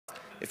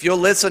If you'll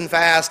listen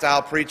fast,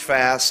 I'll preach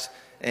fast,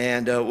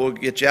 and we'll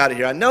get you out of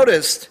here. I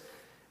noticed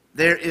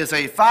there is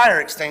a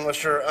fire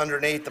extinguisher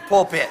underneath the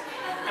pulpit.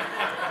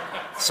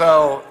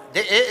 So,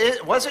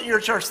 wasn't your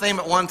church theme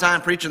at one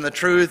time preaching the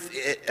truth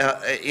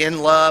in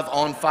love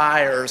on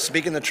fire, or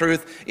speaking the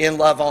truth in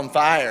love on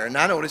fire? And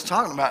I know what he's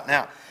talking about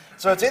now.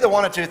 So it's either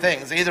one of two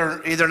things.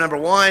 Either number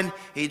one,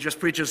 he just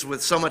preaches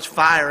with so much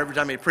fire every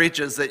time he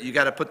preaches that you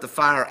got to put the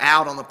fire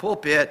out on the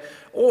pulpit.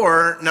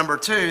 Or number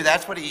two,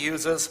 that's what he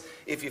uses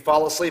if you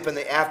fall asleep in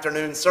the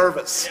afternoon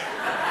service.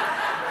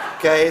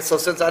 Okay, so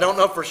since I don't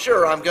know for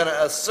sure, I'm going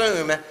to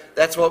assume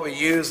that's what we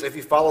use if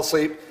you fall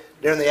asleep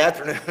during the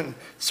afternoon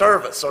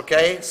service,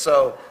 okay?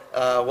 So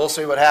we'll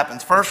see what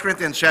happens. 1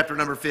 Corinthians chapter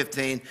number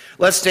 15.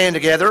 Let's stand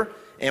together,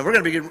 and we're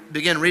going to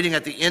begin reading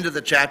at the end of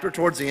the chapter,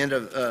 towards the end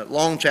of a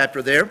long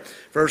chapter there,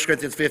 1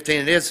 Corinthians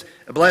 15. It is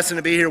a blessing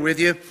to be here with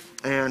you,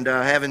 and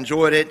I have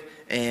enjoyed it,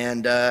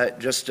 and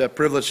just a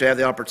privilege to have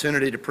the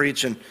opportunity to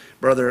preach in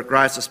Brother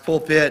Grice's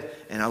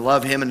pulpit, and I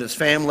love him and his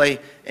family,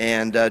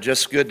 and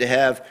just good to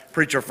have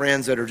preacher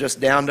friends that are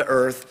just down to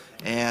earth.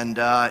 And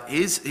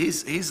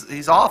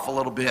he's off a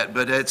little bit,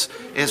 but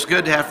it's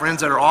good to have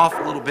friends that are off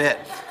a little bit,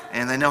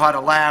 and they know how to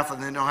laugh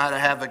and they know how to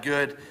have a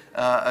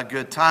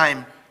good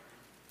time.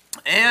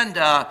 And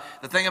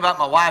the thing about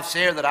my wife's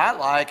hair that I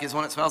like is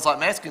when it smells like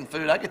Mexican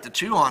food, I get to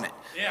chew on it,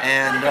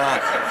 and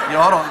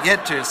I don't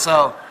get to.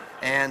 So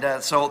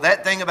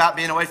that thing about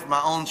being away from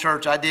my own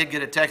church, I did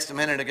get a text a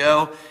minute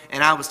ago,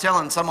 and I was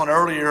telling someone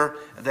earlier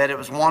that it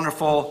was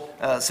wonderful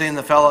seeing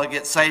the fellow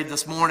get saved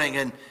this morning,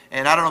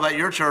 and I don't know about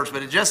your church,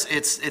 but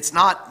it's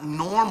not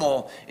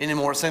normal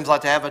anymore, it seems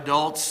like, to have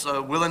adults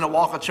willing to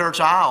walk a church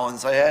aisle and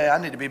say, hey, I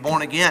need to be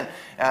born again.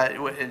 A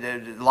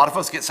lot of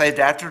folks get saved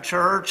after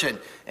church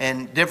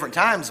and different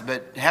times,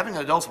 but having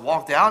adults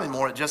walk the aisle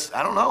anymore,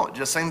 I don't know, it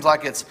just seems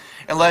like it's,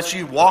 unless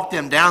you walk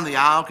them down the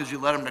aisle because you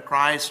led them to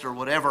Christ or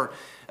whatever.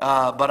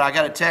 But I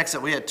got a text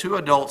that we had 2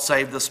 adults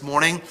saved this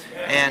morning,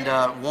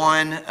 and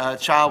one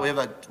child. We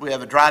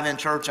have a drive-in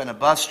church and a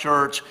bus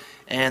church,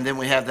 and then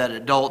we have that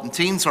adult and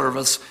teen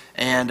service.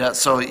 And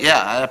so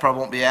I probably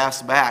won't be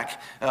asked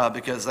back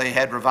because they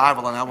had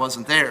revival and I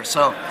wasn't there.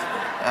 So,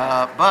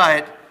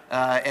 and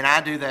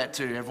I do that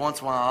too. Every once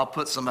in a while, I'll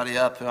put somebody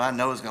up who I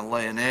know is going to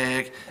lay an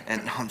egg,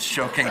 and I'm just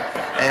joking.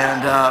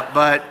 And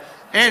but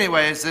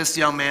anyways, this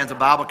young man's a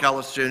Bible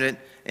college student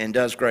and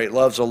does great,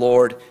 loves the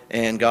Lord,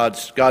 and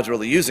God's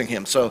really using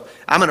him. So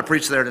I'm going to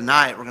preach there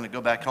tonight. We're going to go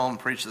back home and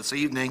preach this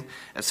evening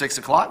at 6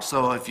 o'clock.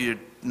 So if you're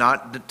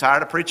not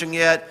tired of preaching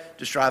yet,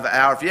 just drive an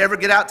hour. If you ever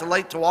get out to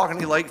Lake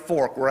Tawakoni, Lake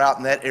Fork, we're out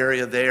in that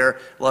area there.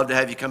 Love to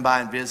have you come by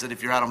and visit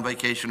if you're out on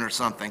vacation or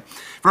something.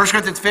 1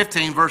 Corinthians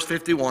 15, verse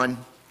 51.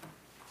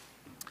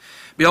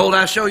 Behold,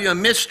 I show you a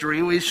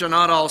mystery. We shall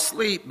not all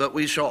sleep, but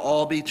we shall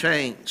all be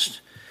changed.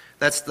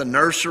 That's the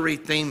nursery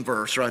theme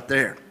verse right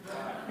there.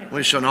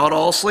 We shall not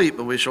all sleep,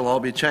 but we shall all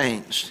be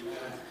changed.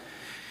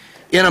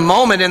 In a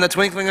moment, in the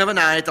twinkling of an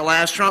eye, at the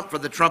last trump, for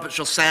the trumpet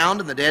shall sound,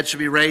 and the dead shall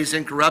be raised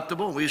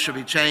incorruptible, and we shall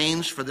be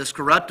changed. For this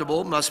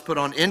corruptible must put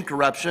on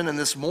incorruption, and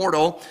this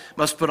mortal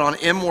must put on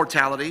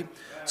immortality.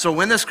 So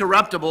when this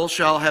corruptible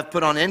shall have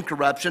put on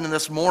incorruption, and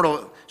this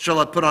mortal shall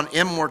have put on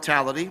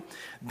immortality,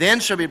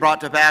 then shall be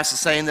brought to pass the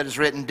saying that is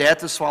written,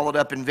 death is swallowed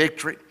up in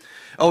victory.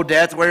 O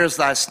death, where is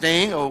thy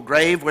sting? O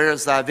grave, where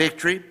is thy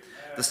victory?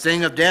 The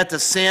sting of death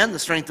is sin, the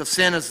strength of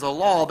sin is the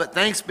law, but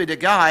thanks be to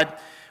God,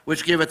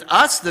 which giveth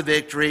us the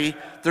victory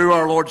through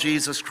our Lord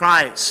Jesus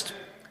Christ.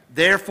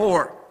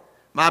 Therefore,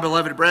 my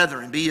beloved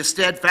brethren, be ye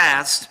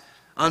steadfast,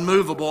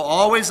 unmovable,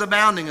 always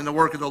abounding in the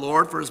work of the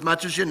Lord, for as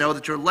much as you know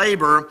that your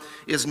labor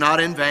is not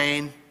in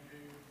vain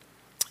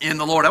in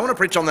the Lord. I want to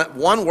preach on that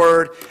one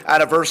word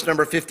out of verse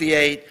number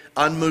 58,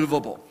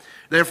 unmovable.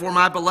 Therefore,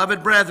 my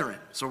beloved brethren,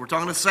 so we're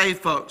talking to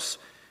saved folks,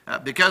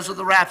 because of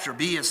the rapture,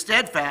 be ye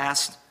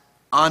steadfast,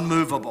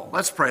 unmovable.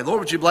 Let's pray.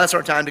 Lord, would you bless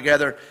our time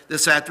together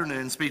this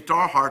afternoon? Speak to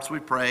our hearts, we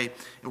pray,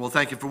 and we'll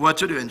thank you for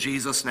what you do in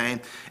Jesus' name.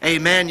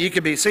 Amen. You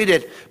can be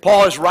seated.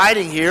 Paul is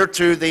writing here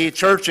to the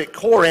church at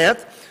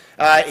Corinth.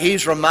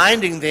 He's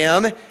reminding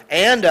them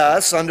and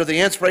us, under the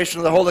inspiration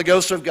of the Holy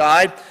Ghost of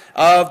God,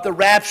 of the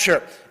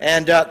rapture.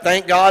 And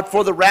thank God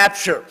for the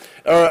rapture.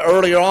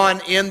 Earlier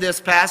on in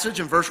this passage,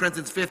 in 1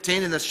 Corinthians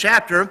 15, in this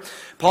chapter,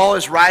 Paul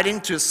is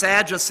writing to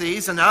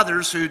Sadducees and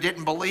others who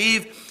didn't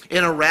believe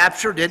in a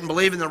rapture, didn't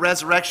believe in the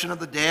resurrection of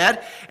the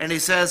dead. And he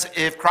says,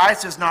 if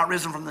Christ is not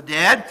risen from the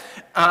dead,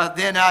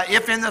 then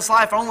if in this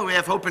life only we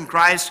have hope in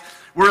Christ,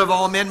 we're of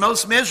all men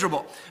most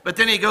miserable. But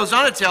then he goes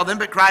on to tell them,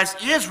 but Christ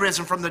is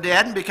risen from the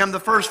dead and become the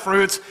first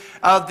fruits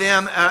of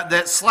them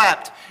that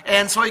slept.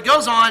 And so he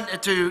goes on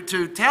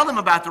to tell them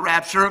about the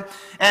rapture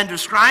and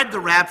describe the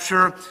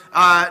rapture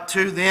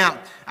to them.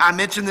 I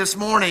mentioned this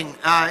morning,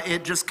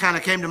 it just kind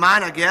of came to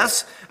mind, I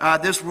guess.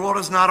 This world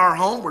is not our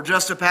home. We're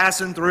just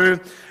a-passing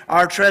through.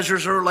 Our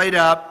treasures are laid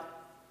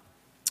up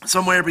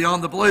somewhere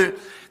beyond the blue.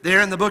 There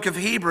in the book of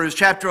Hebrews,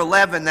 chapter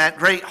 11, that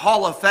great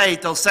hall of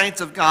faith, those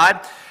saints of God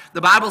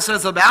the Bible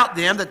says about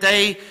them that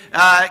they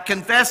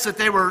confessed that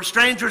they were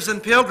strangers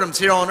and pilgrims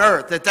here on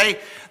earth, that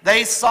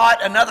they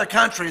sought another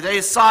country.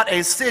 They sought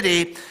a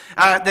city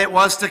that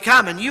was to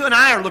come. And you and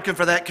I are looking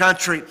for that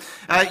country.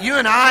 You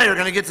and I are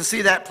going to get to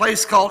see that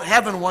place called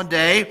heaven one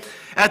day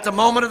at the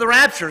moment of the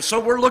rapture. So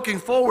we're looking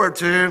forward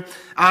to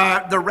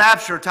the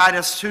rapture,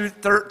 Titus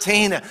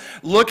 2:13,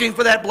 looking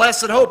for that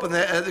blessed hope and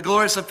the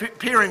glorious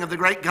appearing of the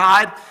great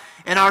God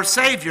and our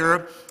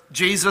Savior,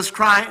 Jesus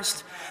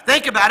Christ.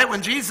 Think about it,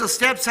 when Jesus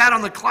steps out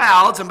on the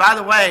clouds, and by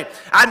the way,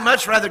 I'd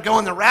much rather go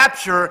in the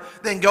rapture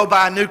than go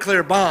by a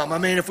nuclear bomb. I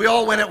mean, if we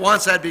all went at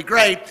once, that'd be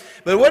great.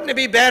 But wouldn't it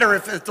be better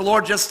if the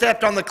Lord just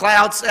stepped on the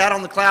clouds, out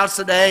on the clouds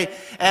today,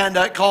 and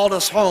called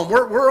us home?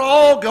 We're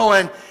all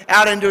going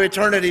out into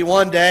eternity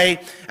one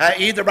day,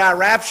 either by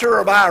rapture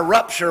or by a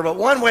rupture. But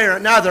one way or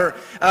another,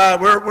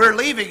 we're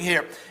leaving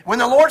here. When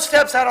the Lord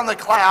steps out on the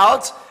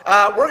clouds,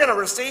 we're going to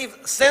receive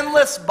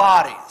sinless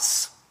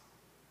bodies.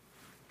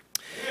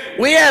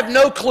 We have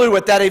no clue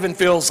what that even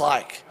feels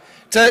like.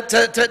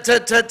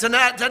 To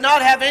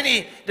not have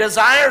any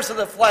desires of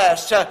the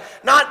flesh, to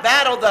not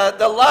battle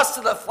the lust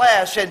of the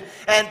flesh,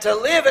 and to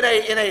live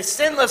in a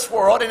sinless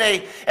world, in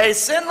a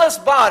sinless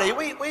body.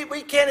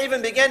 We can't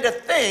even begin to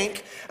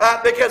think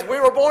because we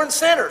were born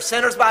sinners.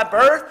 Sinners by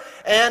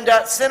birth and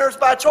sinners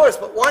by choice.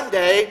 But one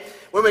day,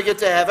 when we get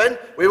to heaven,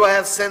 we will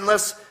have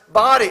sinless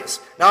bodies.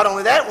 Not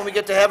only that, when we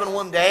get to heaven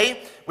one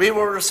day, we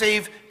will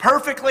receive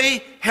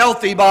perfectly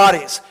healthy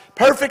bodies.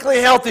 Perfectly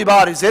healthy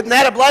bodies. Isn't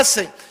that a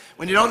blessing?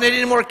 When you don't need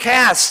any more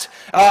cast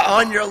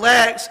on your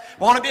legs.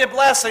 Won't it be a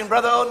blessing,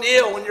 Brother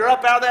O'Neill, when you're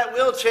up out of that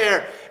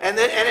wheelchair and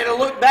it'll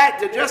look back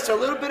to just a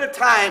little bit of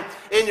time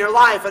in your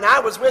life. And I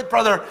was with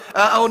Brother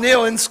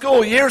O'Neill in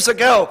school years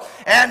ago.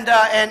 And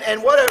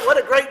what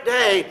a great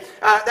day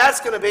that's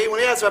going to be when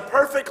he has a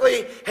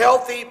perfectly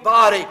healthy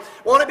body.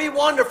 Won't it be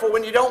wonderful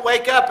when you don't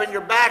wake up and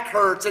your back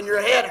hurts and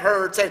your head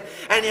hurts and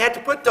you have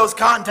to put those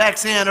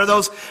contacts in or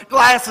those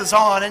glasses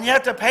on and you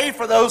have to pay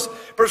for those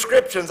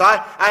prescriptions. I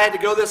had to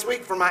go this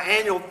week for my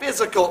annual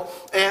physical,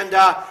 and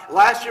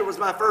last year was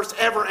my first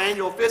ever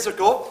annual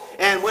physical,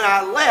 and when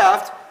I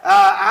left,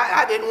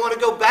 I didn't want to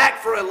go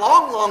back for a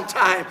long, long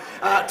time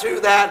to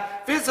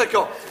that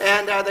physical.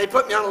 And they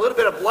put me on a little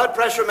bit of blood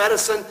pressure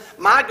medicine.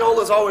 My goal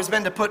has always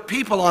been to put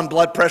people on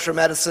blood pressure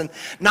medicine,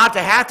 not to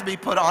have to be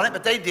put on it,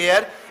 but they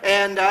did.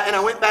 And I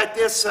went back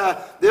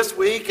this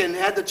week and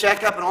had the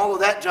checkup and all of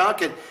that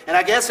junk, and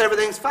I guess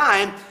everything's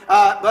fine.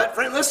 But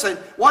friend, listen,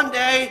 one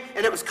day,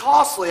 and it was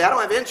costly. I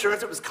don't have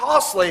insurance. It was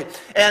costly.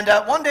 And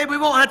one day we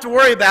won't have to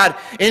worry about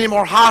any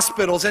more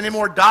hospitals, any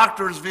more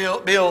doctors'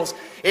 bills,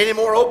 any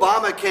more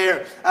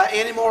Obamacare,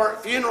 any more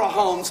funeral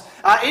homes,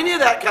 any of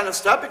that kind of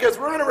stuff, because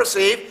we're going to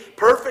receive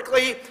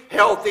perfectly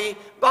healthy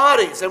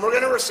bodies. And we're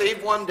going to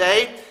receive one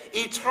day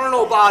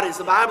eternal bodies.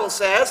 The Bible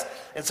says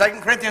in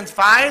 2 Corinthians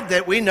 5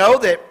 that we know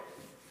that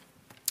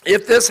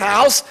if this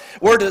house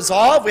were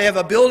dissolved, we have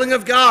a building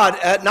of God,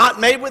 not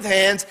made with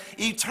hands,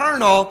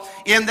 eternal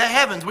in the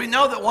heavens. We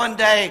know that one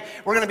day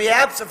we're going to be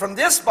absent from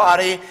this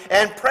body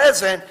and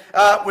present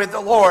with the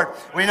Lord.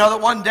 We know that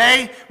one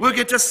day we'll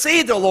get to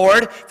see the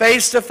Lord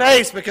face to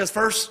face, because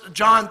 1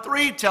 John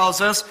 3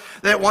 tells us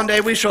that one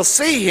day we shall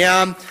see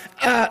him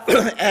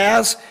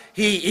as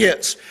he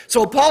is.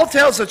 So Paul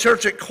tells the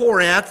church at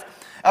Corinth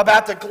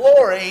about the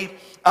glory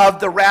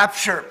of the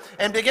rapture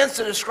and begins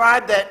to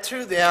describe that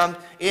to them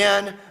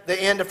in the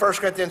end of 1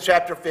 Corinthians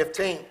chapter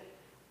 15.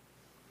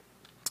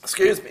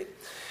 Excuse me.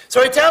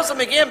 So he tells them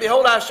again,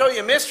 behold, I show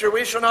you a mystery.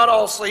 We shall not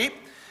all sleep,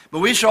 but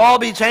we shall all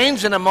be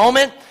changed in a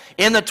moment,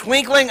 in the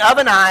twinkling of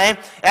an eye,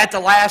 at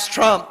the last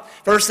trump.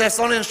 1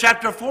 Thessalonians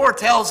chapter 4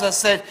 tells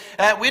us that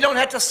we don't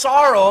have to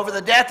sorrow over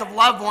the death of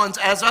loved ones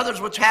as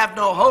others which have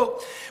no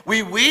hope.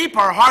 We weep,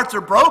 our hearts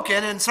are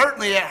broken, and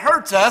certainly it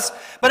hurts us,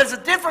 but it's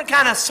a different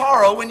kind of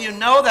sorrow when you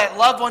know that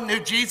loved one knew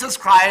Jesus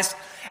Christ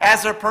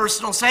as their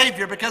personal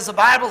Savior, because the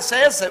Bible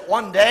says that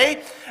one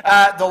day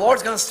the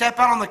Lord's going to step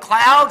out on the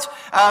clouds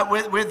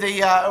with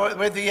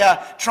the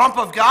trump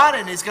of God,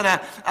 and he's going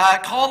to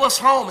call us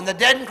home, and the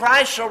dead in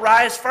Christ shall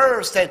rise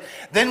first, and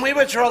then we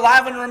which are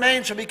alive and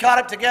remain shall be caught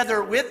up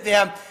together with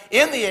them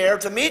in the air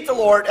to meet the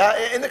Lord,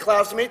 in the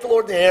clouds to meet the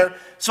Lord in the air.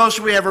 So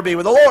shall we ever be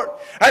with the Lord. All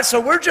right, so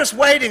we're just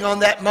waiting on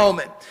that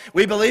moment.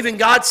 We believe in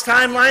God's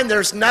timeline.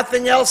 There's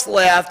nothing else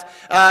left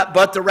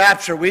but the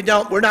rapture. We're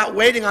not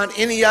waiting on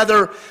any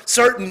other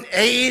certain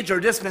age or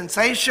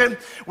dispensation.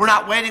 We're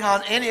not waiting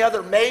on any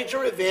other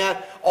major event.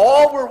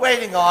 All we're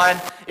waiting on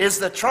is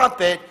the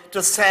trumpet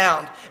to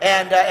sound.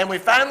 And we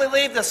finally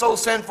leave this old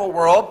sinful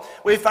world.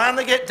 We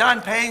finally get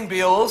done paying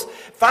bills,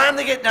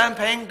 finally get done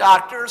paying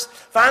doctors,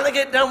 finally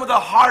get done with the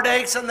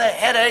heartaches and the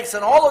headaches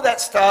and all of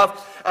that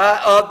stuff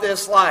of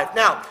this life.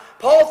 Now,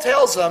 Paul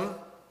tells them,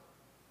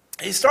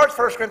 he starts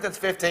 1 Corinthians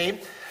 15,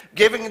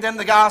 giving them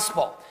the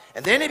gospel.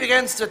 And then he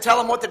begins to tell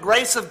them what the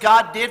grace of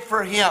God did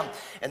for him.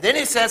 And then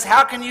he says,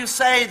 how can you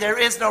say there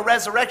is no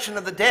resurrection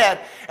of the dead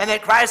and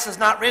that Christ is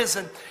not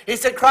risen? He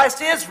said, Christ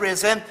is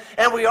risen,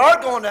 and we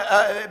are going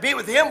to be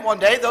with him one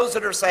day, those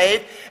that are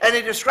saved. And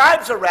he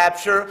describes a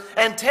rapture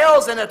and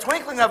tells in a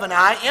twinkling of an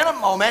eye, in a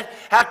moment,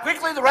 how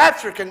quickly the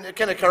rapture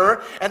can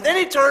occur. And then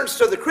he turns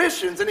to the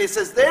Christians and he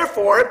says,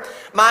 therefore,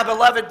 my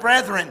beloved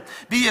brethren,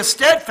 be ye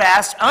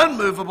steadfast,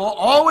 unmovable,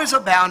 always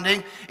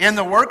abounding in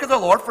the work of the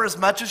Lord, for as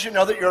much as you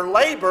know that your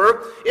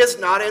labor is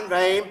not in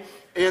vain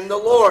in the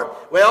Lord.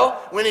 Well,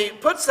 when he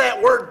puts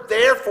that word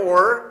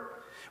therefore,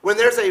 when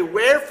there's a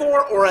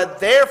wherefore or a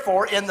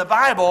therefore in the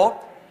Bible,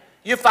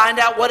 you find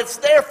out what it's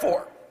there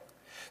for.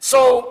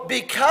 So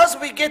because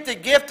we get the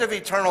gift of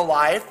eternal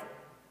life,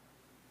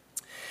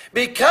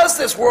 because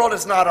this world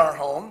is not our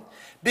home,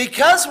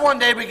 because one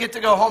day we get to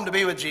go home to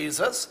be with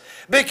Jesus,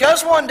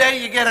 because one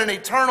day you get an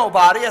eternal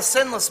body, a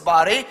sinless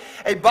body,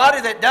 a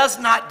body that does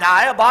not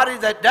die, a body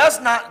that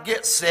does not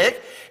get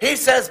sick, he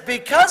says,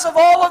 because of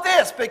all of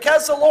this,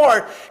 because the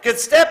Lord could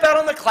step out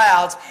on the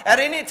clouds at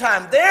any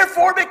time,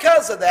 therefore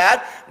because of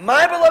that,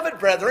 my beloved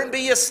brethren,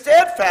 be ye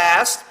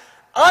steadfast,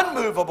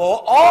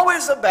 unmovable,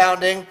 always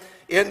abounding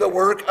in the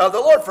work of the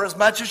Lord, for as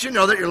much as you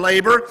know that your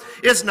labor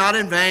is not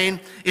in vain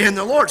in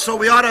the Lord. So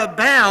we ought to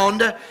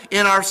abound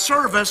in our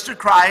service to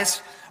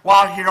Christ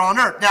while here on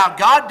earth. Now,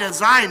 God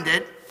designed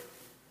it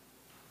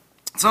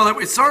so that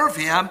we serve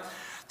him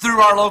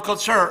through our local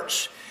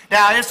church.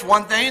 Now, it's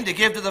one thing to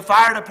give to the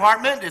fire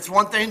department. It's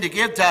one thing to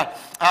give to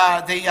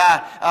I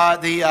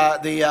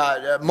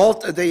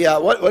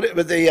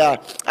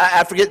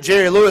forget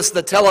Jerry Lewis,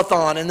 the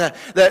telethon, and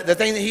the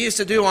thing that he used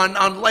to do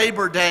on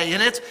Labor Day.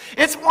 And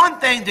it's one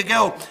thing to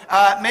go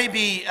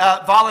maybe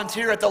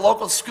volunteer at the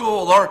local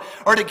school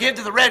or to give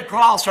to the Red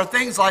Cross or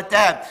things like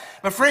that.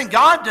 But friend,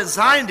 God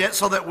designed it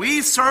so that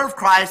we serve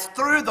Christ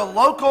through the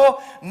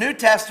local New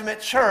Testament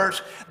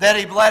church that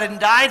he bled and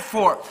died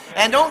for.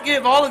 And don't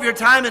give all of your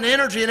time and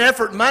energy and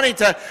effort and money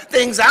to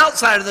things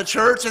outside of the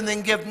church and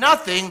then give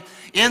nothing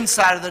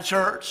inside of the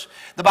church.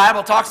 The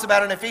Bible talks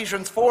about in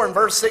Ephesians 4 and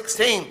verse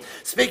 16,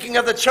 speaking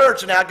of the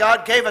church and how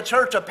God gave a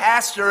church a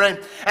pastor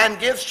and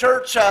gives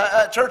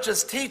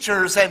churches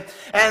teachers and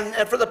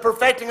for the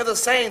perfecting of the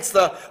saints,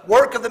 the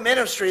work of the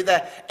ministry,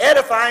 the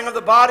edifying of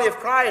the body of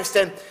Christ.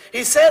 And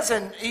he says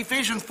in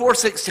Ephesians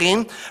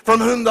 4:16, from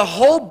whom the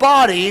whole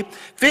body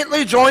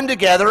fitly joined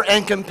together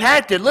and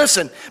compacted,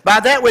 listen, by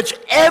that which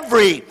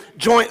every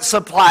joint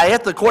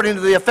supplieth, according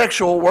to the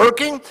effectual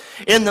working,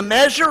 in the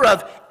measure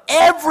of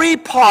every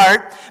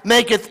part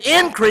maketh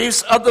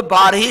increase of the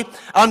body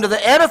unto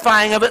the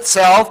edifying of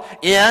itself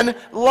in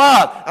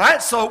love. All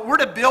right, so we're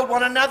to build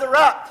one another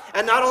up.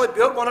 And not only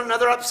build one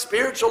another up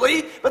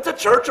spiritually, but the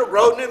church will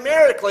grow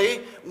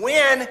numerically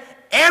when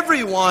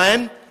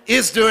everyone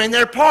is doing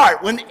their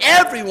part, when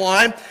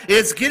everyone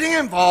is getting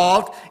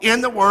involved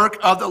in the work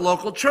of the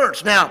local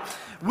church. Now,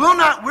 we're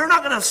not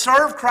going to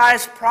serve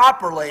Christ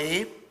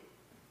properly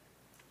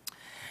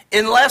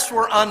unless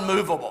we're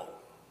unmovable.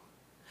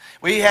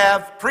 We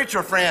have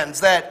preacher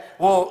friends that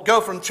will go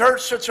from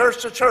church to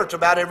church to church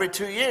about every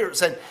 2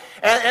 years. And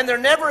they're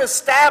never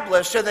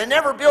established, and they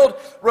never build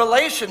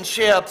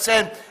relationships,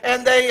 and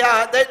they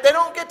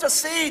don't get to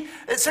see,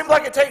 it seems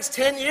like it takes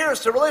 10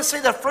 years to really see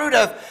the fruit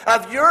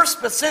of your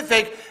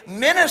specific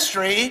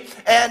ministry,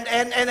 and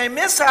they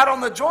miss out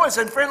on the joys.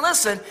 And friend,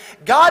 listen,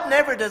 God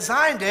never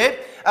designed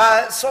it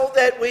so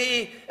that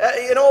we,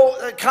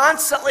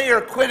 constantly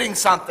are quitting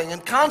something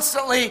and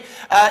constantly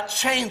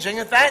changing.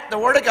 In fact, the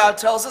Word of God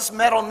tells us,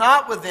 meddle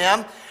not with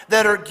them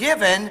that are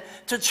given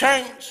to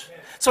change.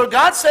 So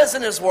God says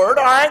in his word,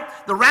 all right,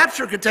 the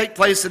rapture could take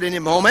place at any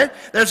moment.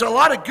 There's a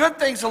lot of good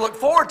things to look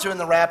forward to in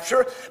the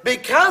rapture.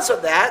 Because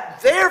of that,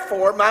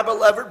 therefore, my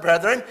beloved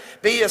brethren,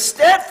 be ye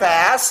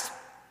steadfast,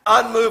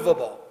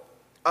 unmovable.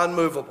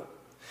 Unmovable.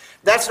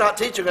 That's not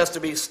teaching us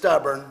to be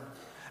stubborn.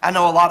 I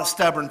know a lot of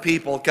stubborn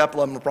people. A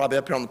couple of them are probably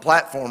up here on the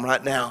platform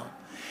right now.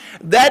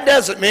 That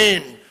doesn't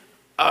mean,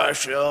 I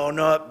shall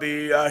not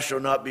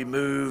be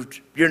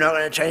moved. You're not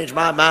going to change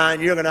my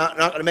mind. You're not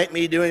going to make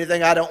me do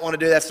anything I don't want to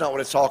do. That's not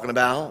what it's talking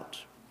about.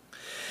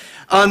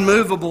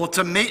 Unmovable,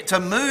 to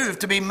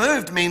be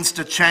moved means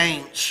to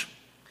change.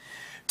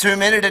 Too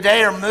many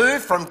today are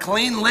moved from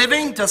clean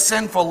living to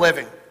sinful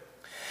living.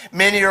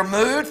 Many are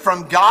moved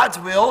from God's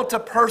will to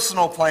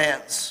personal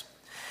plans.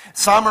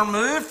 Some are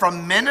moved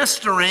from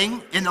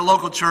ministering in the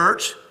local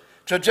church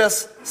to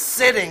just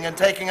sitting and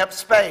taking up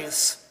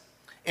space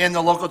in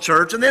the local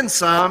church. And then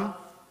some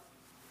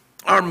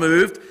are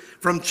moved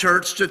from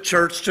church to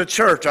church to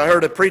church. I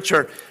heard a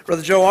preacher,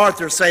 Brother Joe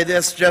Arthur, say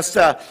this just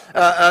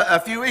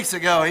a few weeks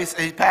ago.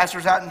 He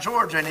pastors out in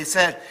Georgia, and he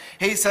said,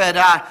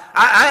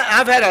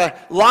 I've had a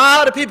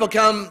lot of people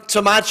come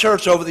to my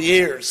church over the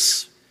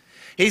years.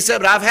 He said,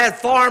 but I've had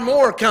far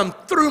more come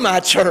through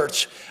my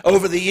church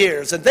over the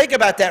years. And think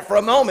about that for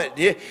a moment.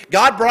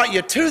 God brought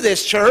you to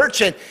this church,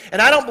 and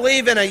I don't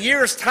believe in a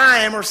year's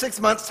time or 6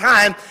 months'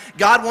 time,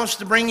 God wants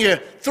to bring you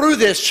through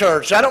this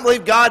church. I don't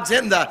believe God's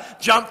in the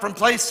jump from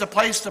place to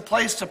place to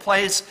place to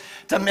place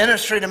to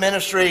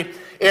ministry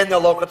in the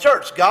local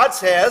church. God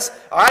says,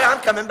 all right, I'm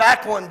coming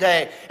back one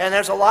day, and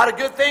there's a lot of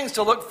good things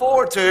to look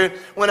forward to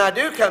when I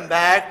do come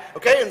back,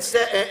 okay?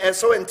 And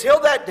so until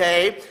that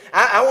day,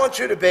 I want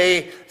you to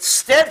be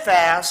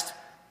steadfast,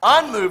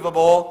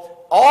 unmovable,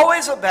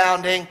 always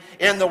abounding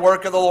in the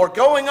work of the Lord,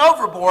 going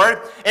overboard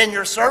in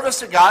your service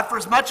to God, for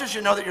as much as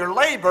you know that your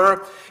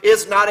labor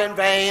is not in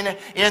vain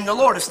in the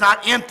Lord. It's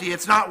not empty.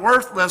 It's not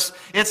worthless.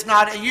 It's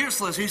not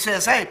useless. He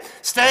says, hey,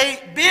 stay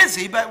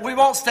busy, but we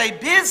won't stay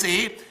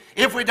busy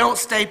if we don't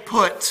stay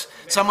put.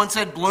 Someone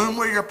said, bloom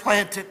where you're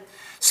planted.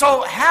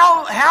 So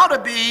how to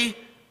be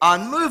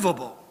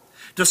unmovable?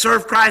 To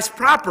serve Christ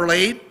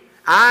properly,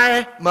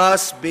 I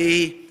must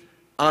be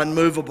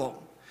unmovable.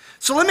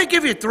 So let me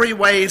give you 3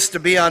 ways to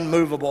be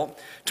unmovable.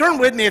 Turn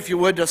with me, if you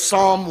would, to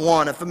Psalm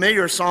 1, a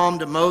familiar psalm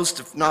to most,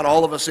 if not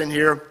all of us in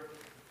here.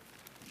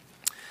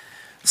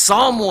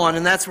 Psalm 1,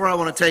 and that's where I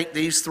want to take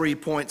these 3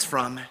 points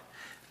from.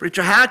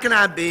 Preacher, how can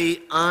I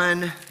be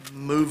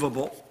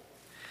unmovable?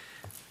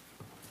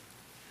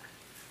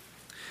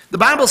 The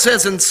Bible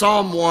says in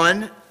Psalm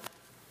 1,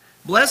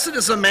 blessed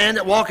is the man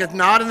that walketh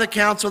not in the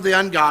counsel of the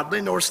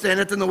ungodly, nor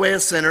standeth in the way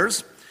of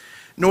sinners,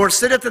 nor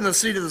sitteth in the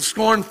seat of the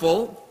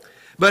scornful,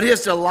 but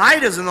his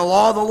delight is in the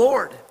law of the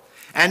Lord,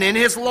 and in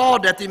his law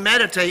doth he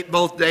meditate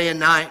both day and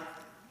night.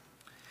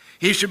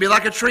 He should be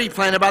like a tree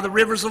planted by the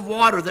rivers of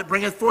water, that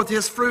bringeth forth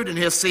his fruit in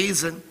his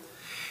season.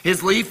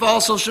 His leaf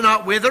also shall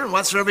not wither, and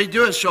whatsoever he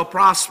doeth shall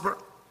prosper.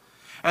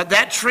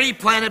 That tree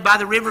planted by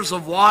the rivers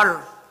of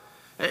water,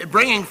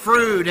 bringing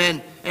fruit,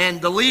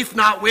 and the leaf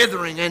not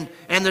withering,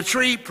 and the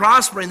tree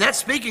prospering, that's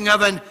speaking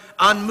of an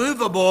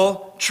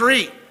unmovable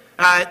tree.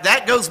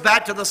 That goes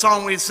back to the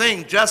song we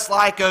sing, just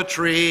like a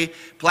tree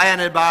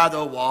planted by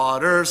the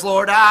waters,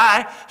 Lord,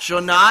 I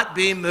shall not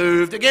be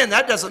moved. Again,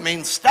 that doesn't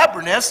mean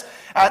stubbornness.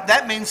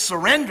 That means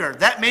surrender.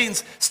 That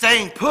means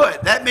staying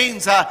put. That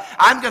means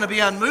I'm going to be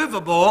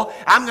unmovable.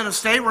 I'm going to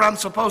stay where I'm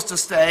supposed to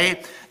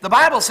stay. The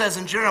Bible says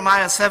in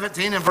Jeremiah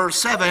 17 and verse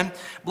 7,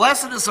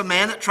 blessed is the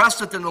man that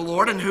trusteth in the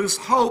Lord, and whose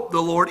hope the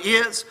Lord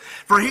is.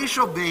 For he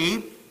shall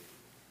be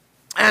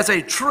as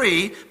a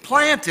tree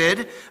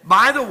planted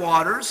by the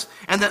waters,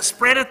 and that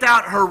spreadeth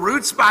out her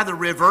roots by the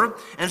river,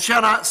 and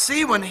shall not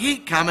see when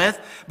heat cometh,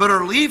 but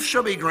her leaf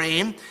shall be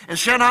green, and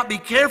shall not be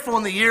careful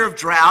in the year of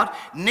drought,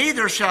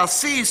 neither shall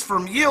cease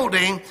from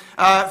yielding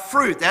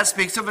fruit. That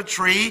speaks of a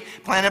tree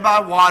planted by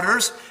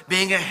waters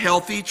being a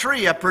healthy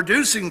tree, a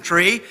producing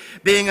tree,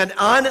 being an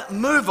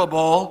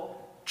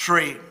unmovable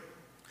tree.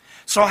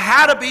 So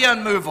how to be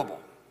unmovable?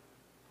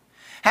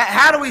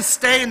 How do we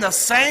stay in the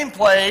same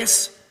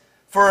place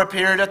for a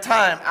period of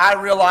time? I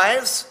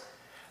realize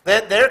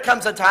that there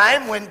comes a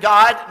time when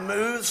God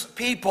moves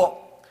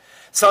people.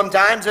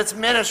 Sometimes it's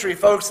ministry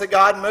folks that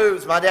God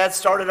moves. My dad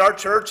started our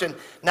church in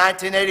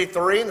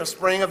 1983, in the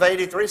spring of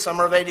 83,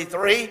 summer of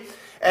 83,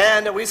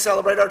 and we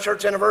celebrate our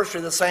church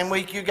anniversary the same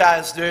week you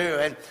guys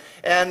do.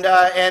 And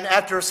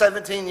after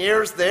 17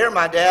 years there,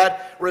 my dad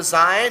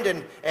resigned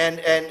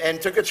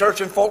and took a church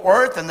in Fort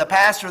Worth. And the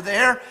pastor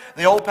there,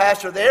 the old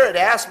pastor there, had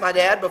asked my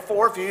dad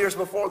before, a few years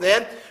before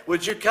then,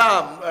 would you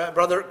come,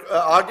 Brother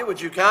Ogdie,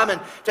 would you come and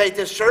take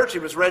this church? He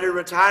was ready to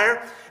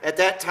retire. At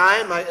that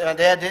time, my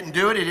dad didn't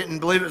do it. He didn't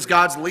believe it was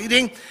God's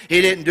leading. He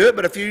didn't do it.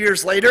 But a few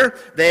years later,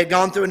 they had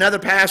gone through another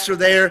pastor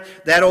there.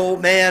 That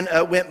old man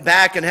went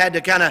back and had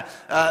to kind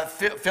of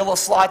fill a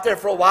slot there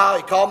for a while.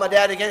 He called my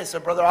dad again. He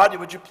said, Brother Ogdie,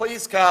 would you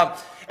please come?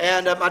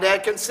 And my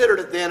dad considered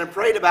it then and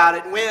prayed about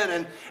it and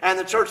went. And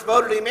the church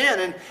voted him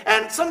in.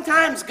 And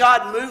sometimes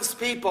God moves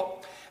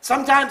people.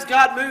 Sometimes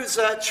God moves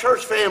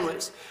church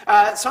families.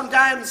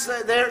 Sometimes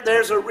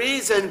there's a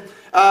reason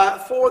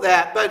for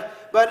that.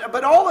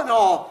 But all in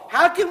all,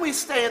 how can we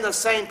stay in the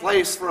same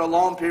place for a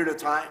long period of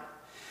time?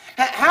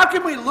 How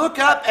can we look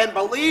up and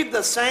believe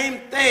the same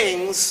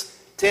things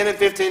 10 and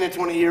 15 and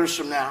 20 years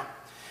from now?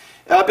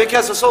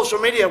 Because of social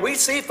media, we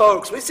see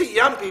folks, we see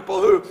young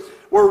people who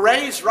were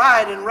raised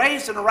right and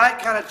raised in the right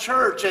kind of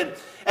church,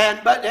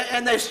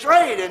 and they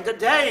strayed, and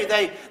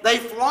today they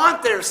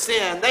flaunt their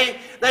sin,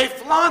 they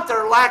flaunt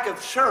their lack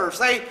of church,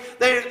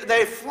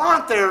 they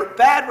flaunt their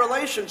bad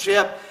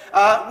relationship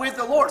with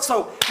the Lord.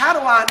 So how do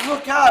I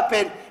look up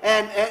and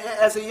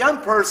as a young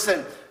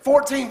person,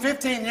 14,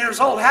 15 years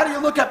old, how do you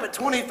look up at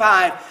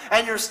 25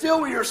 and you're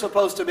still where you're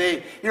supposed to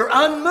be? You're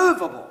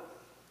unmovable.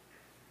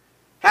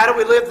 How do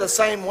we live the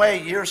same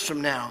way years from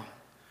now?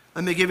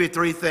 Let me give you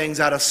 3 things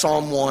out of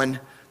Psalm 1,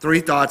 3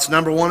 thoughts.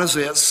 Number 1 is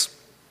this.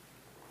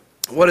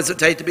 What does it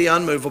take to be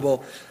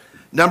unmovable?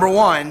 Number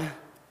 1,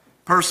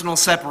 personal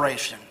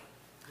separation.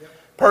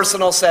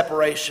 Personal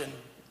separation.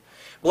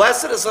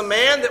 Blessed is the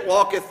man that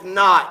walketh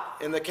not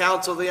in the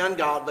counsel of the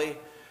ungodly,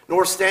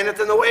 nor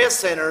standeth in the way of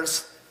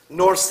sinners,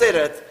 nor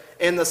sitteth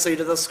in the seat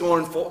of the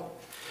scornful.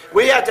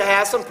 We have to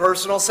have some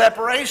personal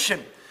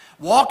separation.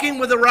 Walking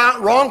with the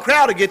wrong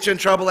crowd will get you in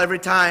trouble every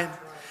time.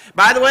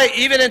 By the way,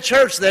 even in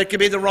church, there could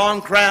be the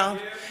wrong crowd.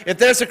 If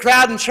there's a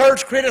crowd in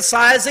church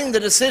criticizing the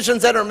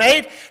decisions that are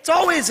made, it's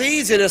always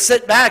easy to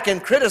sit back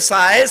and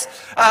criticize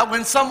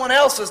when someone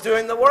else is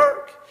doing the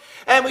work.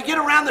 and we get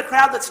around the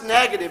crowd that's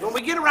negative, and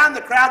we get around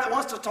the crowd that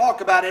wants to talk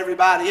about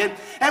everybody,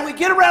 and we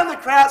get around the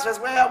crowd that says,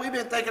 well, we've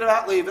been thinking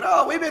about leaving.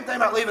 Oh, we've been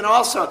thinking about leaving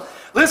also.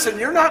 Listen,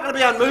 you're not going to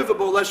be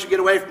unmovable unless you get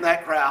away from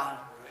that crowd.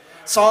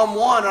 Psalm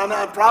 1,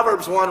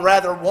 Proverbs 1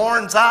 rather,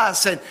 warns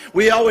us, and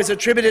we always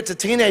attribute it to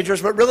teenagers,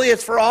 but really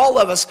it's for all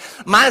of us.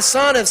 My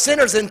son, if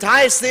sinners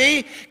entice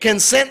thee,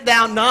 consent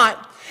thou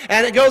not.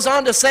 And it goes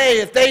on to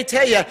say, if they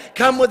tell you,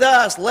 come with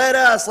us,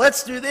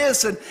 let's do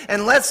this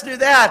and let's do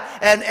that.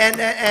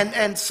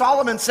 And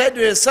Solomon said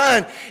to his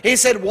son, he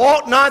said,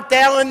 walk not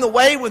thou in the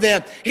way with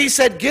them. He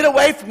said, get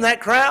away from that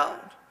crowd.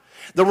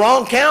 The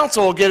wrong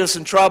counsel will get us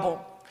in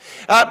trouble.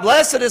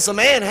 Blessed is the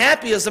man,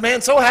 happy is the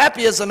man, so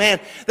happy is the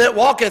man that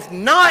walketh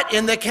not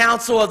in the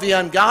counsel of the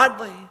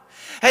ungodly.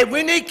 Hey,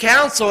 we need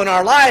counsel in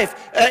our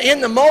life.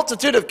 In the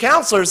multitude of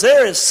counselors,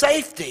 there is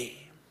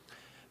safety,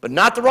 but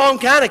not the wrong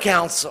kind of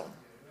counsel.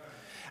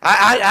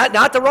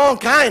 Not the wrong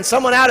kind.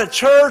 Someone out of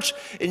church,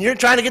 and you're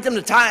trying to get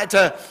them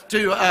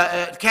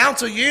to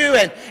counsel you,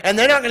 and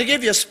they're not going to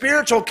give you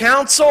spiritual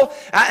counsel.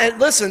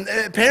 Listen,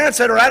 parents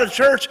that are out of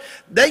church,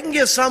 they can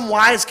give some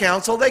wise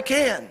counsel. They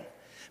can.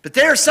 But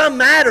there are some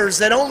matters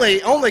that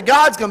only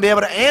God's going to be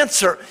able to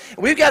answer.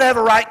 We've got to have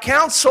a right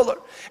counselor.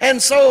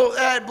 And so,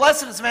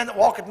 blessed is the man that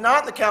walketh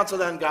not in the counsel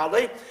of the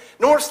ungodly,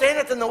 nor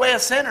standeth in the way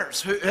of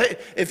sinners.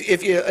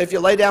 If you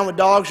lay down with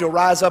dogs, you'll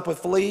rise up with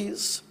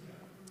fleas.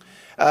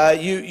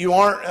 You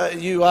are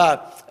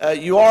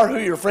who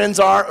your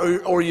friends are,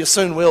 or you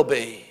soon will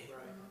be.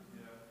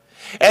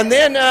 And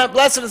then,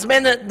 blessed is the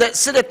man that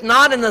sitteth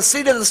not in the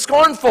seat of the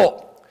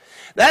scornful.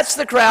 That's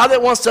the crowd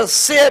that wants to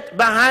sit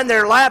behind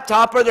their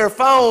laptop or their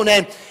phone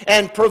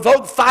and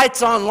provoke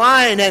fights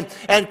online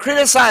and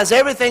criticize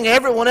everything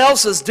everyone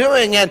else is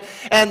doing. And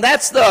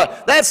that's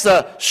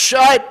the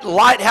shut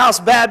Lighthouse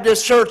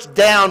Baptist Church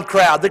down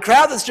crowd. The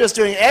crowd that's just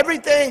doing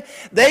everything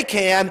they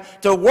can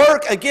to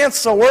work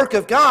against the work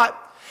of God.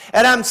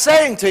 And I'm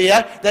saying to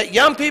you that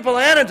young people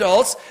and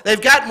adults,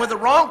 they've gotten with the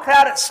wrong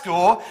crowd at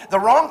school, the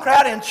wrong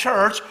crowd in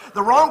church,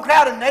 the wrong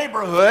crowd in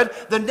neighborhood,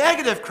 the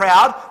negative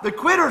crowd, the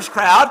quitters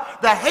crowd,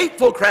 the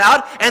hateful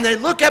crowd, and they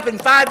look up in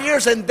 5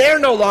 years and they're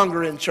no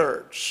longer in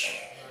church.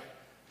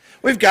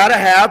 We've got to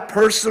have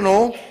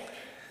personal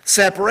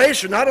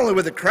separation, not only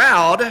with the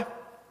crowd,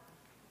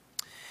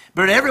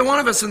 but every one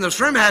of us in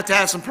this room has to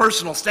have some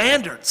personal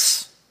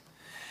standards.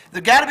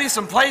 There's got to be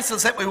some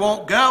places that we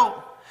won't go.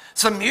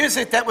 Some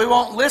music that we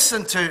won't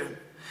listen to.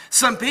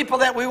 Some people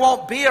that we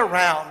won't be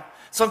around.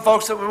 Some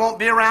folks that we won't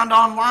be around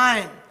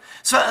online.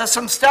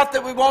 Some stuff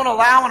that we won't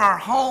allow in our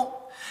home.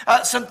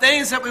 Some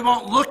things that we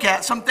won't look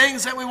at. Some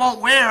things that we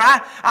won't wear.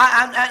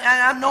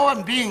 I know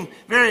I'm being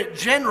very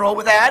general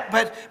with that,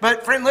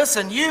 but friend,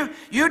 listen,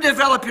 you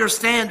develop your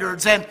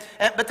standards,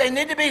 but they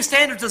need to be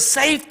standards of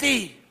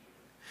safety.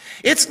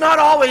 It's not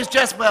always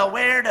just, well,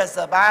 where does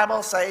the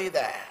Bible say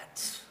that?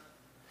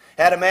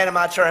 Had a man in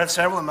my church, I have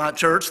several in my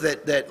church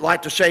that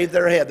like to shave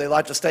their head. They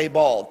like to stay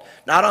bald.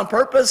 Not on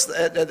purpose.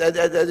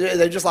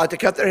 They just like to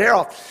cut their hair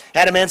off.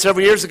 Had a man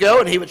several years ago,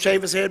 and he would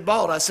shave his head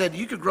bald. I said,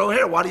 you could grow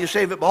hair. Why do you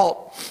shave it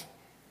bald?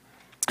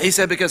 He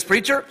said, because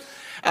preacher,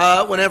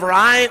 whenever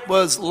I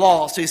was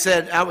lost, he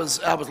said, I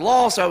was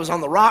lost. I was on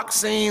the rock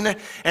scene.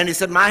 And he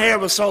said, my hair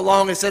was so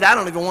long, he said, I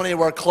don't even want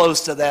anywhere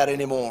close to that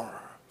anymore.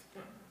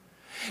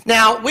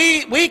 Now,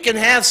 we can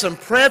have some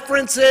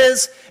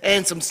preferences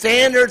and some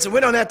standards, and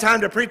we don't have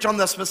time to preach on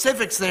the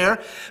specifics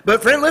there.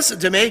 But friend, listen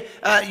to me.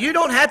 You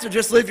don't have to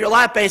just live your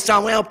life based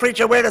on, well,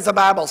 preacher, where does the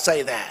Bible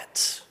say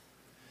that?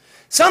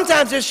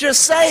 Sometimes it's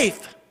just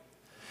safe.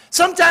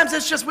 Sometimes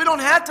it's just we don't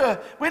have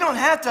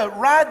to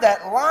ride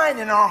that line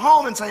in our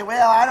home and say,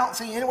 well, I don't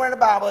see anywhere in the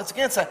Bible it's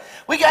against that.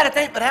 We got to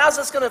think, but how's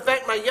this going to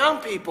affect my young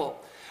people?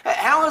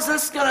 How is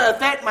this going to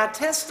affect my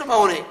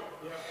testimony?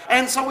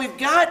 And so we've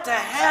got to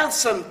have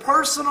some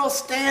personal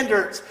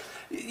standards.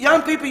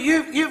 Young people,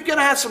 you're going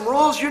to have some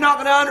rules you're not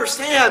going to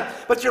understand,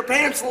 but your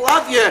parents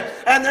love you,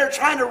 and they're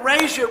trying to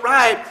raise you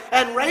right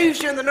and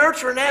raise you in the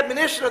nurture and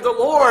admonition of the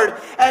Lord.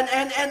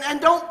 And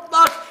don't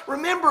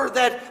remember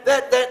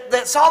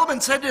that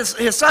Solomon said to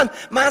his son,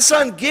 my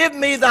son, give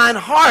me thine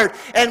heart.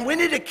 And we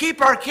need to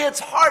keep our kids'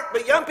 heart,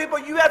 but young people,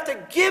 you have to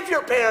give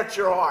your parents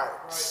your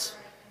hearts.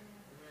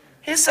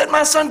 He said,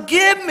 my son,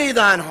 give me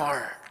thine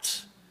heart.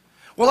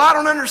 Well, I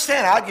don't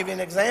understand. I'll give you an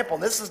example.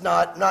 This is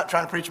not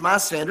trying to preach my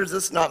standards.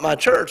 This is not my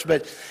church.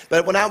 But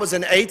when I was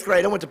in 8th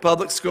grade, I went to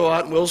public school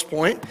out in Wills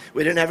Point.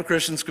 We didn't have a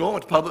Christian school. I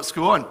went to public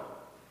school.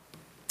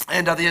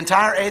 And the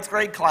entire 8th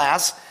grade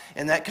class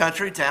in that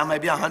country town,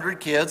 maybe 100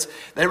 kids,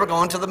 they were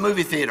going to the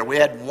movie theater. We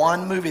had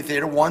one movie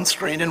theater, one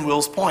screen in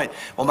Wills Point.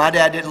 Well, my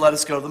dad didn't let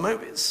us go to the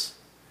movies.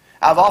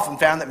 I've often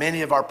found that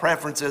many of our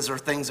preferences are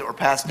things that were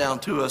passed down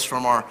to us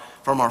from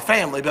our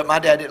family, but my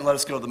dad didn't let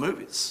us go to the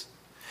movies.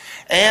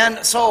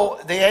 And so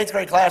the 8th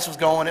grade class was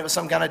going. It was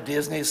some kind of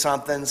Disney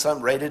something,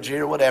 some rated G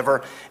or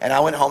whatever. And I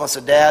went home. I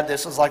said, Dad,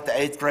 this was like the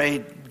 8th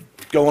grade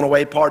going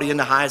away party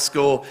into high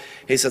school.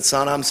 He said,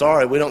 son, I'm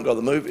sorry. We don't go to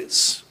the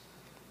movies.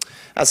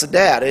 I said,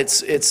 Dad,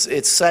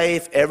 it's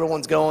safe.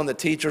 Everyone's going. The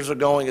teachers are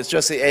going. It's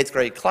just the 8th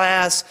grade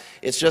class.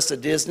 It's just a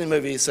Disney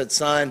movie. He said,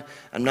 son,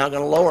 I'm not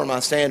going to lower my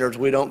standards.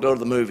 We don't go to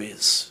the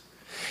movies.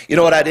 You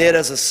know what I did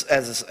as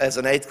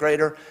an 8th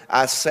grader?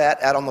 I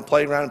sat out on the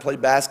playground and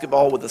played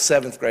basketball with the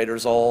 7th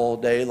graders all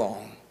day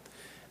long.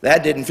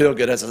 That didn't feel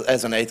good as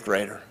an 8th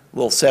grader.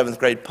 Little 7th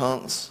grade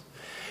punks.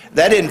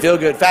 That didn't feel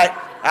good. In fact,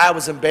 I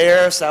was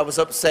embarrassed. I was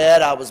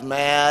upset. I was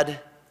mad.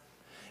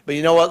 But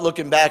you know what?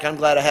 Looking back, I'm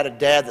glad I had a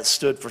dad that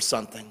stood for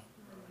something.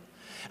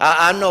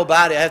 I'm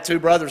nobody. I have 2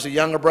 brothers, a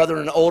younger brother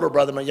and an older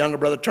brother. My younger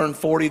brother turned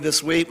 40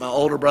 this week. My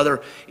older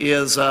brother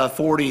is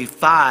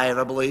 45,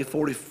 I believe,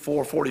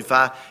 44,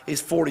 45.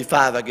 He's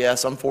 45, I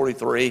guess. I'm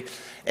 43.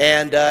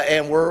 And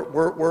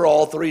we're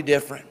all 3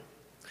 different.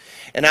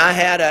 And I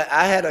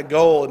had a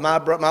goal.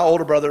 My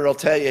older brother will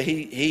tell you,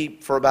 he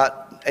for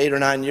about 8 or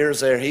 9 years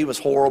there, he was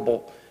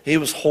horrible. He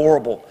was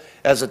horrible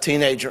as a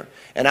teenager.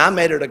 And I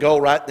made it a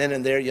goal right then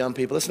and there, young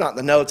people. It's not in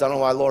the notes. I don't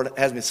know why the Lord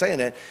has me saying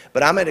it.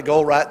 But I made a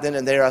goal right then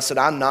and there. I said,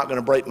 I'm not going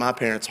to break my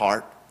parents'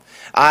 heart.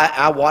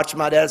 I watched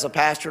my dad as a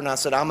pastor, and I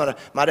said,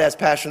 my dad's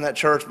pastor in that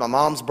church. My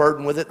mom's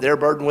burdened with it. They're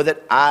burdened with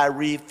it. I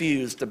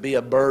refuse to be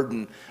a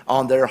burden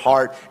on their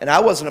heart. And I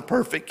wasn't a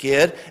perfect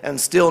kid,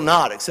 and still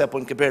not, except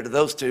when compared to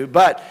those 2.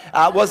 But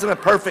I wasn't a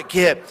perfect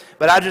kid.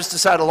 But I just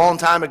decided a long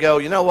time ago,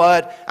 you know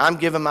what? I'm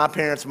giving my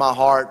parents my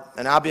heart,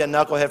 and I'll be a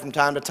knucklehead from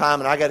time to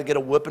time, and I got to get a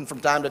whipping from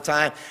time to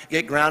time,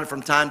 get grounded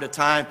from time to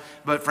time.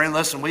 But friend,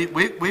 listen,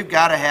 we've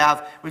got to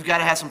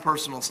have some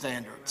personal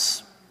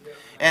standards.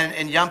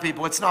 And young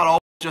people, it's not all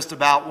just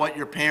about what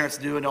your parents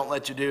do and don't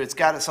let you do.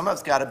 Some of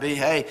it's got to be,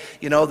 hey,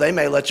 you know, they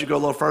may let you go a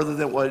little further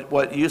than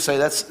what you say.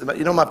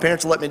 You know, my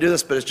parents will let me do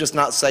this, but it's just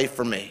not safe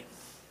for me.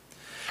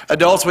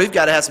 Adults, we've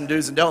got to have some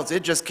do's and don'ts.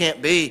 It just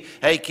can't be,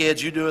 hey,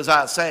 kids, you do as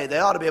I say. They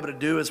ought to be able to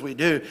do as we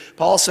do.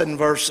 Paul said in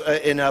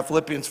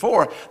Philippians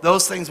 4,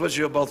 those things which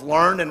you have both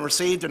learned and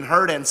received and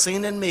heard and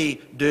seen in me,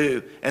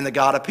 do, and the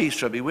God of peace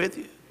shall be with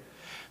you.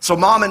 So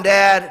mom and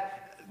dad,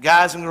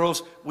 guys and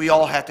girls, we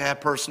all have to have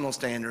personal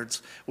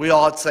standards. We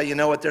all have to say, you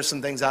know what, there's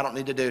some things I don't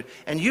need to do.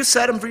 And you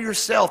set them for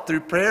yourself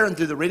through prayer and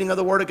through the reading of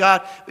the Word of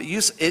God. But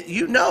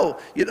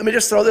let me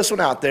just throw this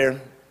one out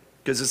there,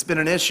 because it's been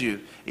an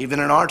issue, even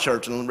in our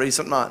church in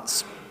recent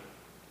months.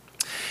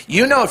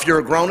 You know, if you're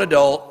a grown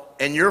adult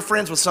and you're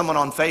friends with someone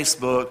on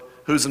Facebook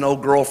who's an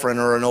old girlfriend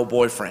or an old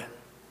boyfriend,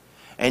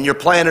 and you're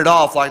playing it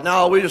off like,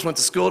 no, we just went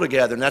to school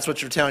together, and that's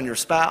what you're telling your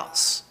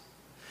spouse.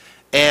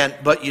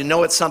 But you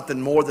know it's something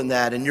more than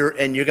that, and you're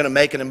going to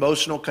make an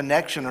emotional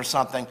connection or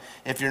something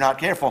if you're not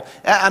careful.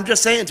 I'm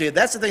just saying to you,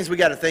 that's the things we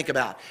got to think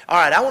about. All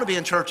right, I want to be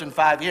in church in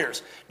 5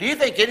 years. Do you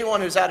think anyone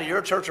who's out of your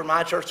church or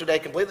my church today,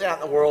 completely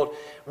out in the world,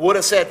 would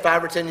have said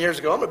 5 or 10 years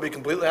ago, I'm going to be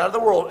completely out in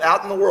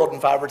the world in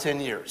 5 or 10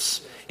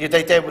 years? You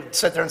think they would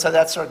sit there and say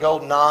that's their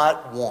goal?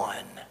 Not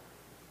one.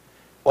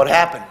 What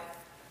happened?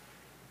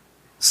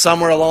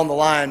 Somewhere along the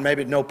line,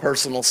 maybe no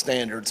personal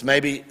standards.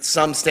 Maybe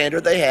some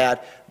standard they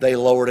had, they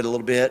lowered it a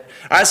little bit.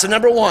 All right, so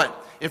number 1,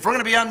 if we're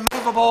going to be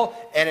unmovable,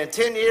 and in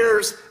 10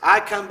 years I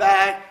come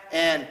back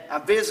and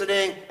I'm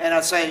visiting and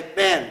I say,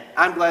 man,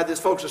 I'm glad these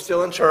folks are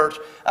still in church.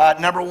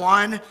 Number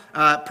 1,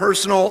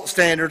 personal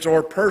standards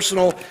or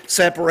personal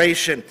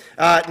separation.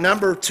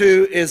 Number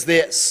 2 is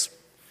this.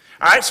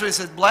 All right, so he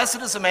says,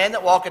 blessed is the man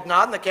that walketh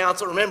not in the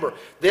counsel. Remember,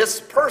 this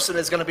person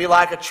is going to be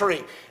like a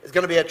tree. It's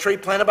going to be a tree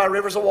planted by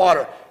rivers of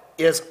water.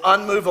 Is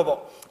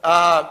unmovable.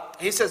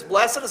 He says,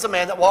 blessed is the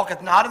man that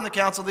walketh not in the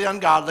counsel of the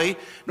ungodly,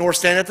 nor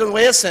standeth in the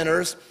way of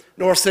sinners,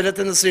 nor sitteth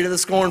in the seat of the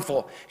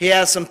scornful. He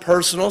has some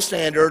personal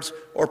standards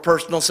or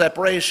personal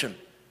separation.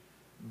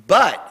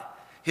 But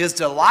his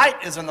delight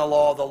is in the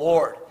law of the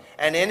Lord,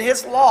 and in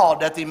his law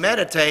doth he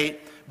meditate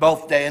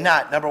both day and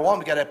night. Number 1,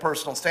 we've got to have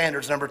personal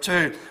standards. Number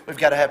 2, we've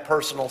got to have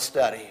personal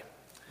study.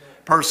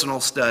 Personal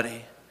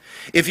study.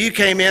 If you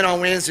came in on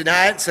Wednesday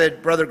night and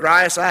said, Brother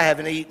Grice, I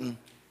haven't eaten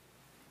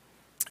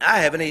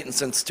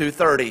since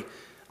 2:30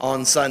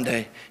 on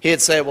Sunday.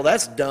 He'd say, well,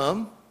 that's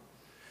dumb.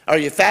 Are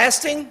you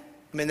fasting?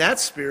 I mean,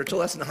 that's spiritual.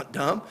 That's not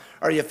dumb.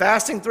 Are you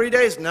fasting 3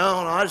 days?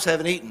 No, I just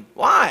haven't eaten.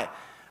 Why?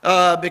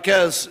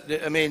 Because,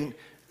 I mean,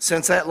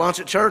 since that lunch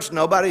at church,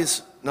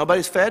 nobody's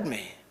fed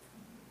me.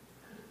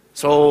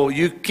 So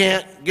you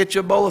can't get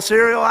your bowl of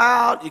cereal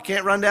out. You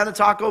can't run down to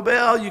Taco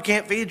Bell. You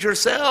can't feed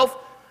yourself.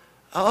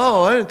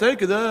 Oh, I didn't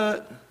think of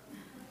that.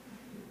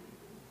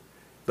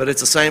 But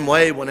it's the same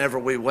way whenever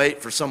we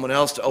wait for someone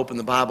else to open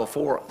the Bible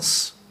for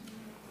us.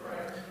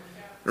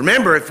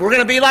 Remember, if we're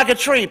going to be like a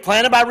tree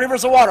planted by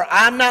rivers of water,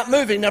 I'm not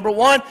moving. Number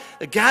 1,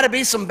 there's got to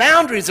be some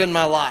boundaries in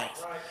my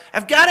life.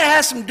 I've got to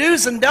have some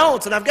do's and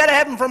don'ts, and I've got to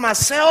have them for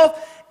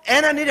myself,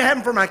 and I need to have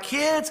them for my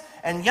kids,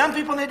 and young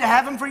people need to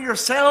have them for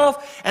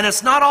yourself. And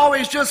it's not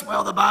always just,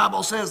 well, the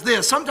Bible says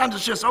this. Sometimes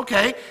it's just,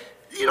 okay,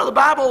 you know, the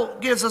Bible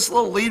gives us a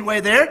little leeway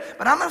there,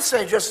 but I'm going to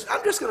say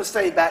I'm just going to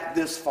stay back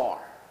this far.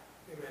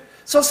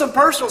 So some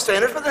personal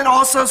standards, but then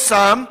also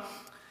some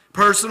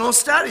personal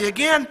study.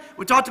 Again,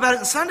 we talked about it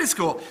in Sunday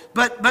school,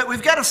 but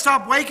we've got to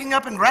stop waking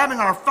up and grabbing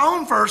our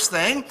phone first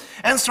thing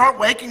and start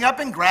waking up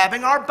and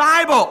grabbing our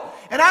Bible.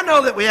 And I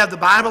know that we have the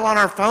Bible on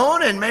our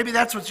phone, and maybe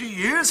that's what you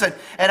use. And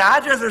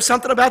there's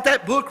something about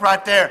that book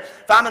right there.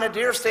 If I'm in a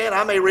deer stand,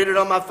 I may read it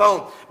on my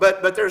phone.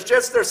 But there's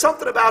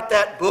something about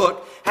that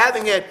book,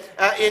 having it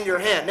in your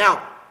hand.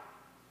 Now,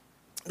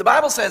 the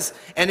Bible says,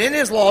 and in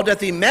his law doth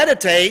he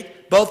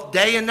meditate both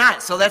day and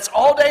night. So that's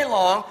all day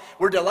long.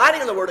 We're delighting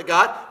in the Word of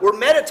God. We're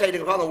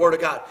meditating upon the Word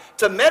of God.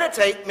 To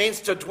meditate means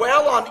to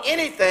dwell on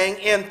anything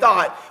in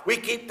thought. We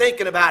keep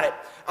thinking about it.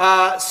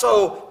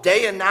 So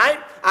day and night,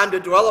 I'm to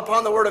dwell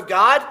upon the Word of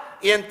God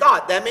in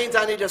thought. That means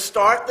I need to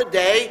start the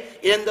day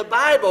in the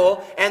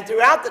Bible, and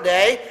throughout the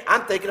day,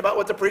 I'm thinking about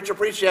what the preacher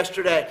preached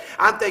yesterday.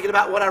 I'm thinking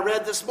about what I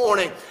read this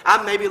morning.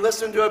 I'm maybe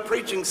listening to a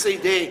preaching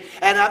CD,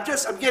 and I'm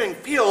getting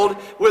filled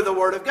with the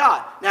Word of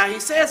God. Now, he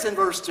says in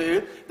verse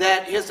 2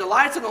 that his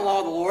delights in the law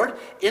of the Lord,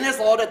 in his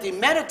law doth he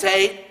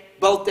meditate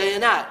both day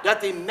and night.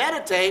 Doth he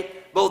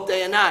meditate both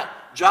day and night.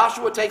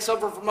 Joshua takes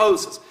over from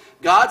Moses.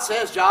 God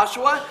says,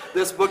 Joshua,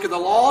 this book of the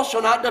law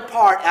shall not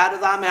depart out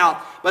of thy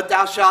mouth, but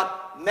thou shalt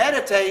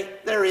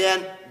meditate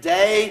therein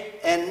day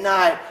and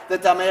night,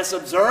 that thou mayest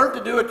observe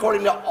to do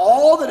according to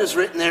all that is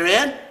written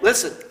therein.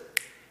 Listen,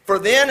 for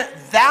then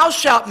thou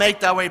shalt make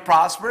thy way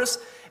prosperous,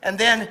 and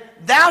then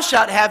thou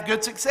shalt have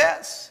good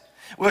success.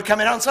 We'll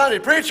come in on Sunday,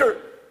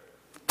 preacher,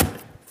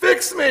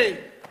 fix me.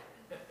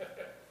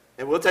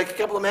 And we'll take a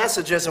couple of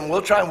messages, and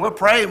we'll try, and we'll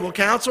pray, and we'll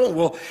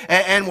counsel,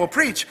 and we'll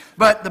preach.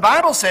 But the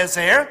Bible says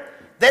there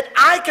that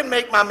I can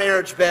make my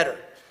marriage better.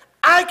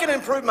 I can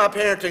improve my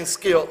parenting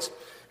skills.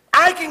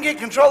 I can get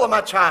control of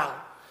my child.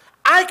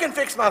 I can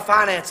fix my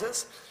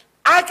finances.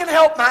 I can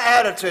help my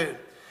attitude.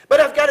 But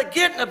I've got to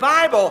get in the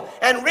Bible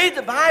and read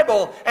the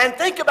Bible and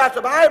think about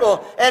the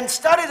Bible and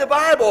study the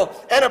Bible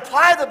and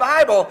apply the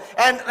Bible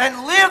and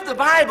live the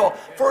Bible.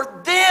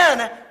 For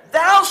then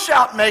thou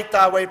shalt make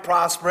thy way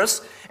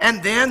prosperous,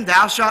 and then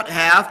thou shalt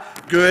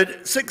have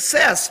good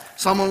success.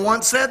 Someone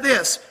once said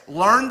this: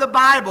 learn the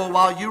Bible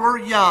while you are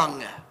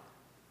young,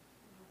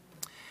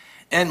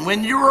 and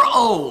when you are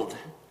old,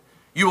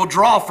 you will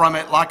draw from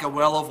it like a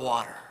well of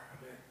water.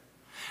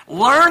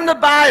 Learn the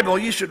Bible.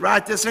 You should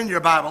write this in your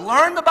Bible.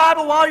 Learn the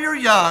Bible while you're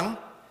young,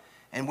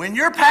 and when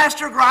you're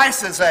Pastor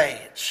Grice's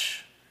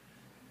age,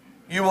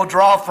 you will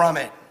draw from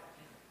it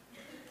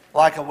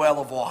like a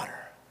well of water.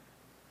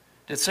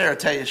 Did Sarah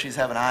tell you she's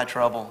having eye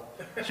trouble?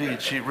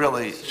 She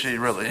really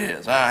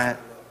is. All right.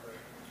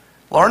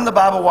 Learn the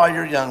Bible while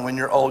you're young. When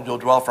you're old, you'll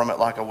draw from it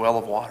like a well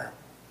of water.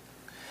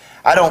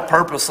 I don't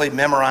purposely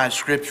memorize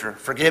Scripture.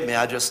 Forgive me,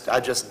 I just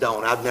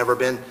don't. I've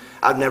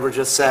never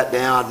just sat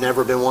down. I've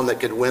never been one that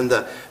could win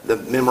the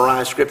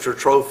memorized Scripture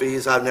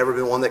trophies. I've never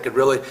been one that could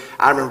really.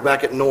 I remember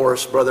back at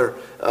Norris, Brother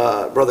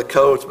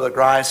Coates, Brother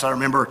Grice. I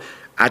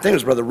think it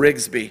was Brother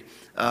Rigsby.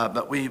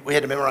 But we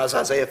had to memorize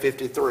Isaiah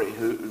 53,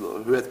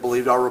 who hath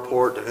believed our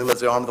report, to whom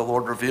is the arm of the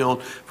Lord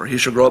revealed, for he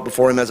shall grow up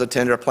before him as a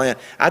tender plant.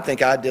 I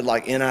think I did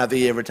like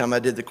NIV every time I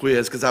did the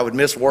quiz, because I would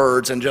miss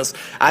words and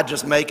I'd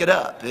just make it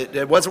up.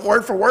 It wasn't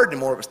word for word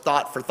anymore, it was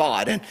thought for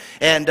thought.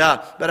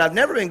 But I've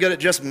never been good at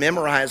just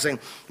memorizing.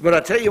 But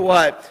I tell you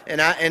what,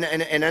 and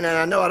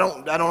I know I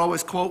don't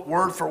always quote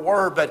word for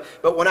word,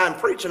 but when I'm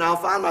preaching, I'll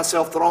find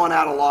myself throwing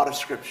out a lot of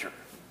Scripture.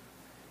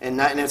 And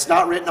it's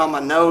not written on my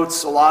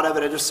notes. A lot of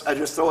it, I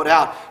just throw it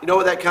out. You know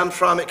where that comes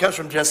from? It comes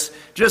from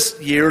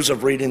just years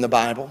of reading the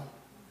Bible.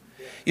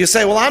 You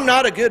say, well, I'm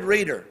not a good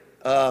reader.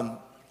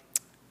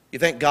 You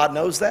think God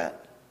knows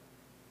that?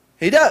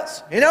 He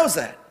does. He knows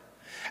that.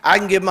 I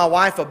can give my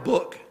wife a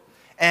book,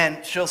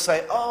 and she'll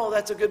say, oh,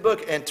 that's a good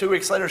book. And 2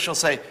 weeks later, she'll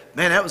say,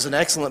 man, that was an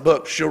excellent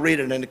book. She'll read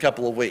it in a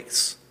couple of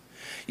weeks.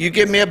 You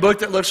give me a book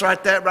that looks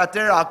right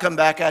there, I'll come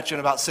back at you in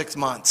about 6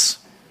 months.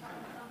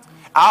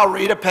 I'll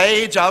read a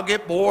page, I'll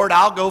get bored,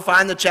 I'll go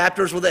find the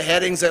chapters with the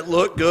headings that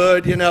look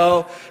good,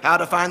 how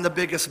to find the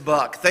biggest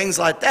buck, things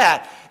like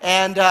that.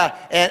 And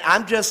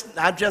I'm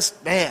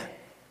just, man.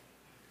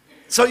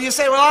 So you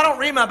say, well, I don't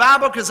read my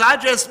Bible because I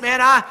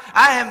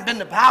haven't been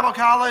to Bible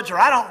college, or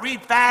I don't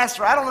read fast,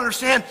 or I don't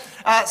understand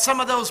some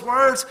of those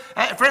words.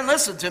 Friend,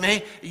 listen to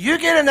me. You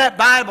get in that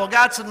Bible,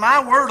 God said,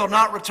 my word will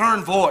not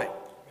return void.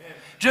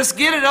 Just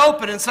get it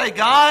open and say,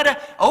 God,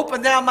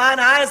 open thou mine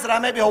eyes that I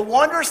may behold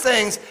wondrous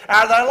things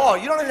out of thy law.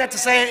 You don't even have to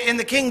say it in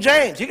the King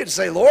James. You can just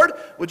say, Lord,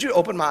 would you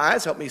open my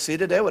eyes, help me see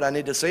today what I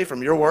need to see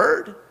from your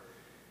word?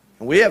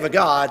 And we have a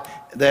God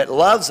that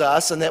loves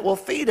us and that will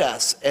feed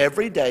us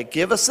every day.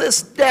 Give us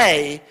this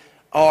day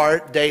our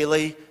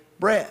daily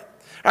bread.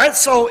 All right,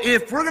 so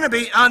if we're going to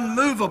be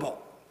unmovable,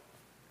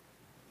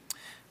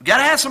 we've got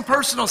to have some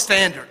personal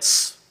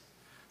standards,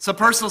 some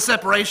personal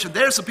separation.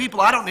 There's some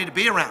people I don't need to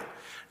be around.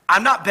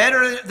 I'm not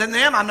better than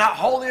them. I'm not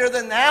holier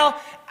than thou,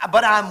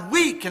 but I'm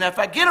weak. And if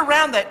I get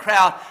around that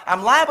crowd,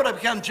 I'm liable to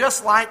become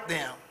just like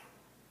them.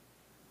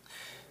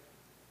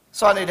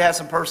 So I need to have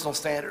some personal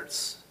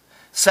standards.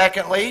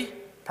 Secondly,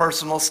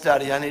 personal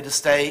study. I need to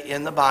stay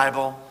in the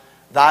Bible.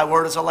 Thy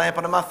word is a lamp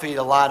unto my feet,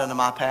 a light unto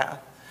my path.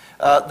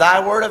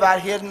 Thy word have I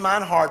hid in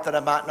mine heart, that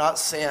I might not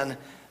sin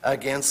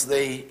against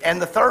thee.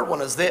 And the third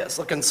one is this.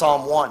 Look in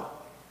Psalm 1. All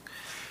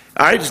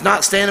right, just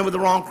not standing with the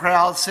wrong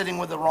crowd, sitting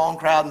with the wrong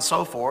crowd, and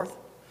so forth.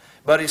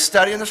 But he's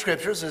studying the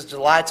scriptures, his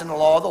delights in the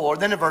law of the Lord.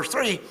 Then in verse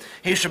 3,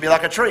 he should be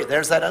like a tree.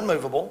 There's that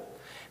unmovable.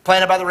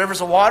 Planted by the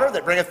rivers of water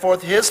that bringeth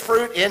forth his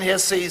fruit in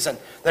his season.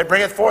 That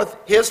bringeth forth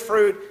his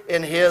fruit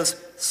in his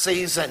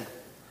season.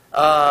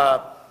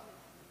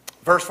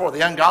 Verse 4,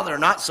 the ungodly are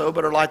not so,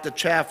 but are like the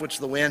chaff which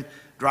the wind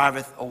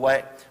driveth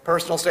away.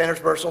 Personal standards,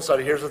 personal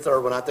study. Here's the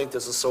third one. I think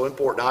this is so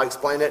important. I'll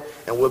explain it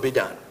and we'll be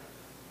done.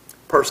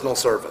 Personal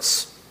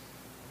service.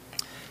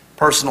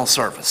 Personal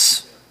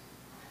service.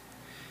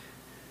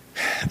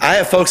 I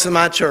have folks in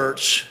my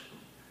church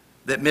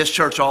that miss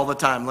church all the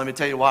time. Let me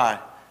tell you why.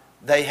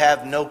 They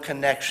have no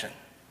connection.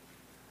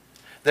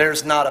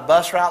 There's not a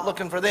bus route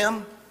looking for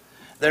them.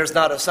 There's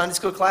not a Sunday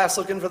school class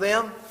looking for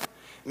them.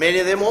 Many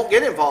of them won't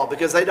get involved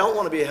because they don't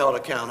want to be held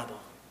accountable.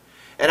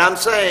 And I'm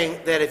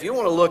saying that if you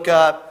want to look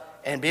up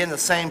and be in the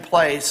same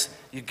place,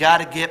 you got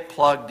to get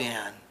plugged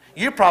in.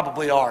 You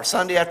probably are.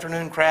 Sunday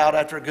afternoon crowd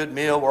after a good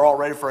meal, we're all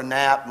ready for a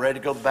nap, ready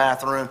to go to the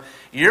bathroom.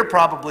 You're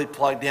probably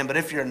plugged in, but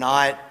if you're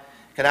not,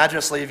 can I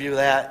just leave you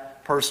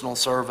that personal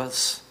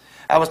service?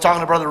 I was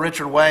talking to Brother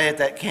Richard Way at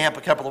that camp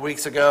a couple of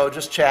weeks ago,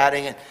 just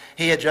chatting, and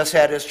he had just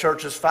had his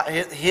church's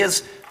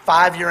his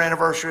 5-year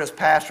anniversary as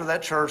pastor of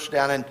that church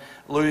down in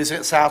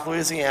Louisiana, South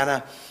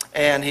Louisiana.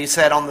 And he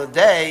said on the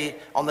day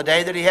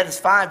that he had his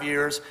 5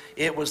 years,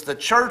 it was the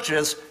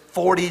church's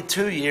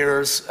 42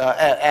 years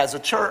as a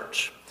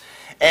church.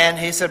 And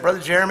he said, Brother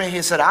Jeremy,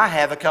 he said, I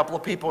have a couple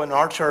of people in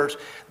our church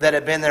that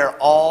have been there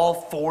all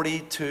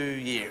 42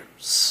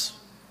 years.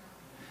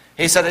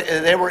 He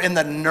said they were in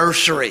the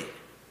nursery.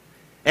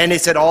 And he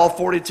said all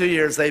 42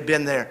 years they've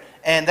been there.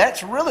 And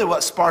that's really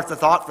what sparked the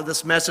thought for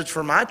this message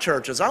for my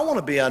church is I want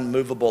to be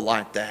unmovable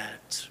like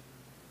that.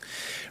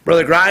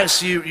 Brother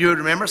Grice, you would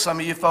remember, some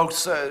of you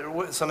folks,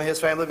 some of his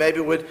family maybe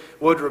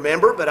would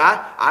remember, but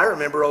I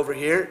remember over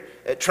here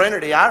at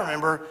Trinity, I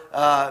remember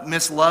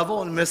Miss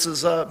Lovell and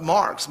Mrs.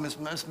 Marks.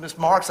 Miss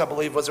Marks, I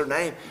believe, was her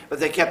name, but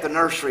they kept the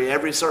nursery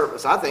every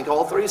service. I think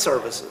all 3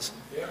 services.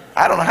 Yeah.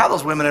 I don't know how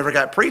those women ever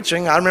got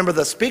preaching. I remember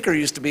the speaker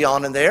used to be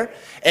on in there,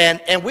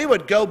 and we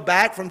would go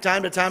back from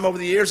time to time over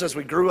the years as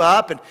we grew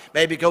up, and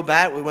maybe go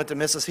back. We went to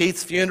Mrs.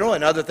 Heath's funeral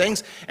and other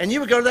things, and you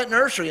would go to that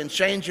nursery, and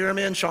Shane,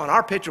 Jeremy, and Sean,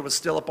 our picture was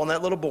still up on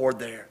that little board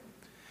there.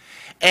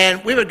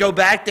 And we would go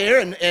back there,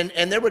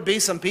 and there would be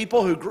some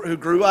people who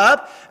grew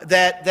up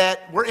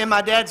that were in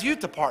my dad's youth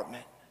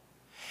department.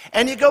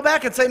 And you go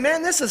back and say,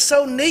 man, this is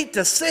so neat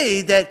to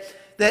see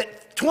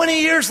that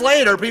 20 years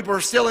later, people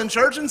are still in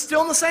church and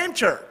still in the same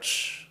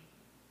church.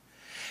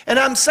 And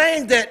I'm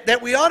saying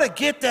that we ought to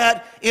get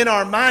that in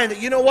our mind,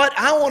 that, you know what,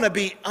 I want to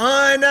be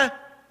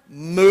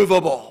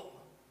unmovable.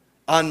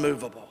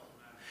 Unmovable.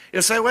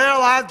 You say,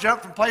 well, I've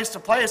jumped from place to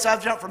place.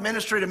 I've jumped from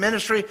ministry to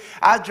ministry.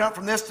 I've jumped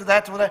from this to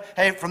that to that.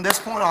 Hey, from this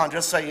point on,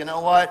 just say, you know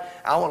what?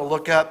 I want to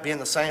look up, be in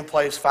the same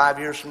place 5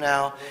 years from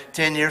now,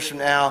 10 years from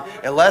now,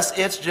 unless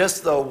it's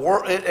just the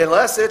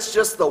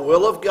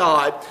will of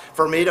God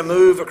for me to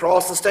move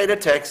across the state of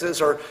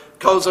Texas or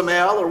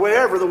Cozumel or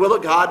wherever the will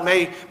of God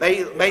may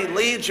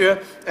lead you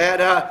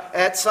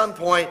at some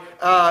point.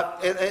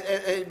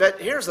 But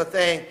here's the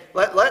thing: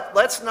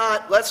 let's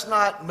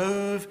not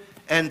move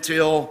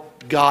until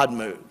God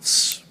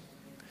moves.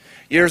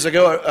 Years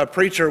ago, a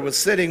preacher was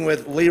sitting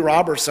with Lee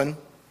Robertson,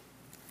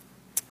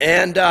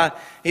 and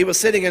he was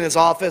sitting in his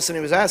office, and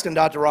he was asking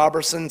Dr.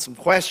 Robertson some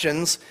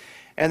questions,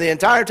 and the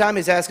entire time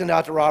he's asking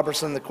Dr.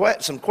 Robertson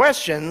some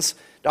questions,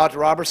 Dr.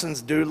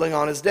 Robertson's doodling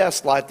on his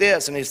desk like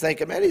this, and he's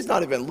thinking, man, he's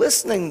not even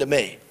listening to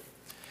me.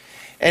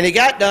 And he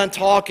got done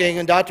talking,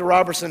 and Dr.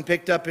 Robertson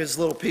picked up his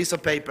little piece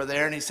of paper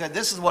there, and he said,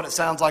 this is what it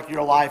sounds like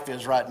your life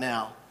is right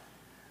now.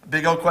 A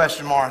big old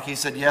question mark. He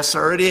said, yes,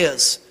 sir, it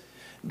is.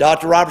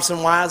 Dr.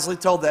 Robertson wisely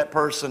told that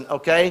person,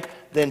 okay,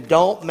 then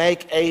don't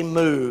make a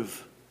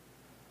move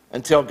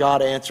until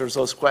God answers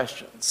those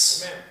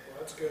questions. Amen. Well,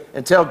 that's good.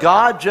 Until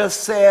God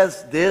just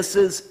says, this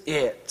is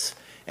it.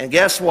 And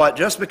guess what?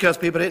 Just because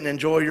people didn't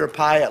enjoy your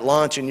pie at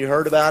lunch and you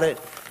heard about it,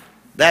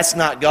 that's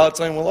not God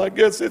saying, well, I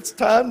guess it's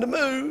time to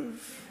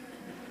move.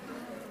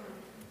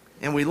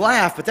 And we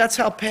laugh, but that's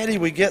how petty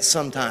we get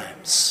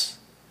sometimes.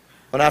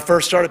 When I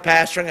first started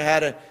pastoring,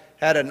 I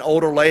had an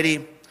older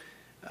lady.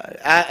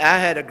 I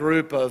had a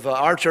group of,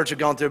 our church had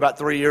gone through about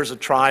 3 years of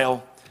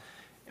trial.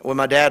 When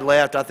my dad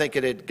left, I think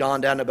it had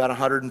gone down to about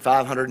 105,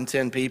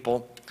 110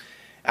 people.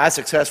 I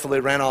successfully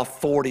ran off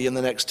 40 in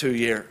the next 2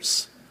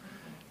 years.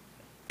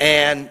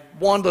 And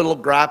one little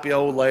gripey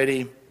old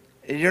lady,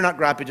 you're not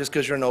gripey just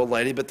because you're an old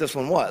lady, but this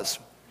one was.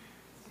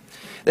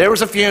 There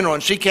was a funeral,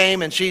 and she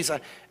came, and she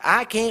said,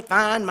 I can't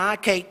find my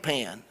cake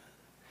pan.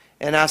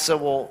 And I said,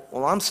 well,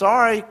 I'm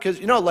sorry, because,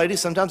 you know, ladies,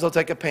 sometimes they'll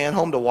take a pan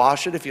home to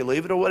wash it if you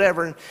leave it or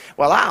whatever. And,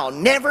 well, I'll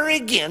never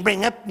again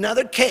bring up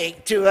another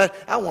cake to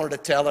I wanted to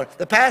tell her.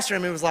 The pastor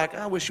in me was like,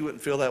 I wish you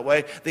wouldn't feel that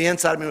way. The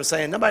inside of me was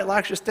saying, nobody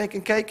likes your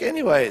stinking cake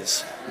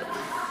anyways.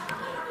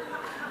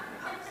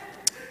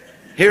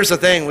 Here's the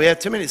thing. We have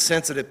too many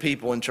sensitive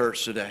people in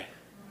church today.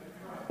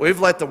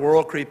 We've let the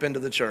world creep into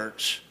the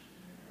church.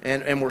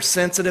 And we're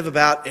sensitive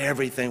about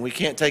everything. We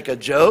can't take a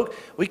joke.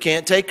 We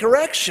can't take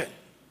correction.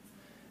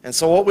 And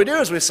so what we do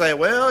is we say,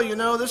 well, you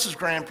know, this is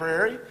Grand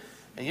Prairie.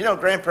 And you know,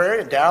 Grand Prairie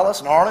and Dallas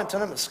and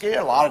Arlington and Mesquite,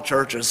 a lot of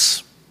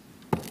churches.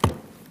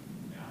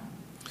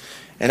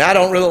 And I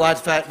don't really like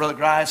the fact Brother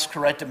Grice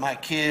corrected my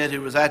kid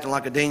who was acting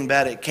like a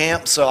dingbat at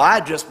camp. So I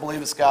just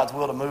believe it's God's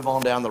will to move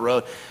on down the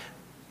road.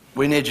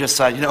 We need to just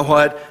say, you know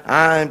what?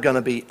 I'm going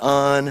to be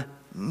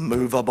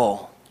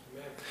unmovable.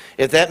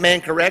 If that man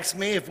corrects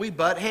me, if we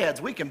butt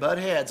heads, we can butt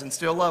heads and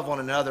still love one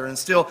another and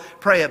still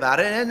pray about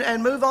it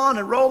and move on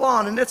and roll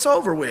on and it's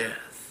over with.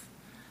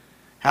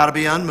 How to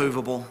be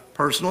unmovable,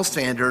 personal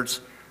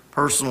standards,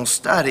 personal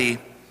study,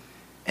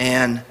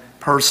 and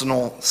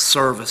personal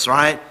service,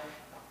 right?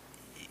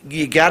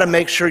 You got to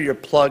make sure you're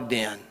plugged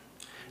in.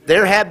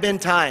 There have been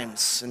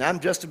times, and I'm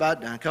just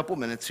about done, a couple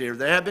minutes here.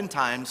 There have been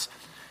times,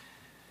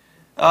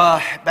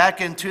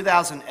 back in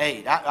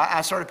 2008,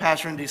 I started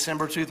pastoring in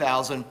December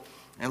 2000,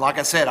 and like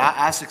I said,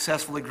 I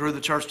successfully grew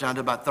the church down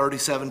to about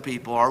 37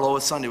 people. Our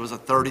lowest Sunday was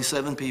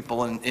 37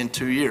 people in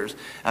 2 years.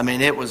 I mean,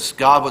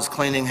 God was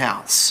cleaning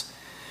house.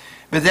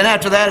 But then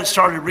after that, it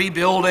started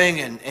rebuilding,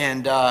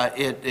 and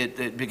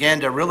it began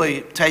to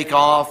really take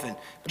off. And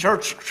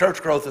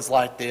church growth is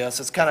like this.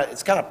 It's kind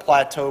of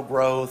plateau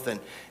growth, and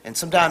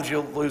sometimes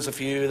you'll lose a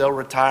few. They'll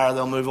retire,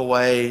 they'll move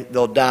away,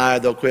 they'll die,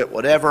 they'll quit,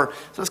 whatever.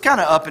 So it's kind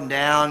of up and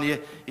down. You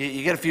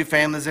get a few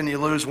families, and you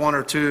lose one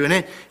or two, and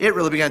it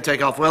really began to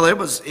take off. Well, it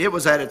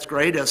was at its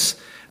greatest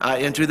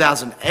in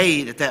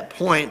 2008 at that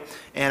point,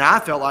 and I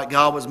felt like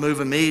God was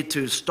moving me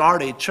to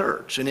start a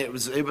church, and it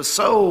was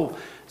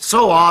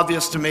so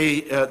obvious to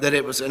me that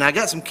it was, and I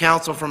got some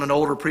counsel from an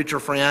older preacher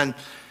friend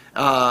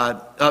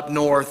up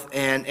north,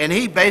 and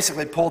he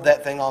basically pulled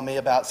that thing on me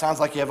about, sounds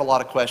like you have a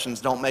lot of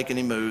questions, don't make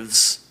any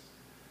moves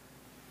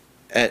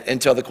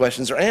until the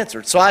questions are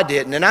answered. So I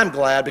didn't, and I'm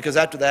glad, because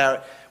after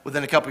that,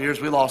 within a couple of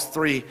years, we lost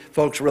 3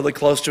 folks really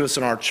close to us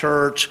in our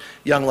church.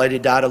 Young lady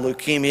died of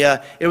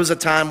leukemia. It was a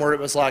time where it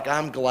was like,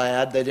 I'm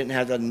glad they didn't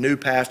have a new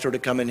pastor to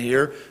come in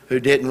here who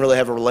didn't really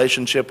have a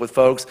relationship with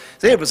folks.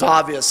 So it was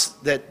obvious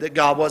that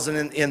God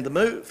wasn't in the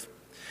move.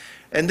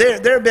 And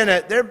there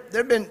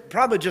have been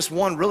probably just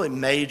one really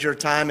major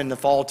time in the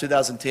fall of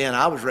 2010.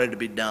 I was ready to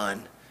be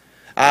done.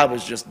 I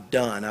was just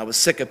done. I was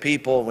sick of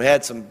people. We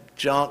had some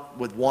junk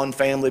with one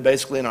family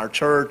basically in our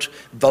church,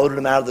 voted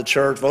them out of the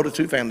church, voted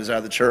 2 families out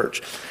of the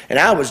church. And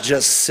I was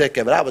just sick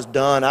of it. I was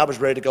done. I was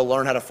ready to go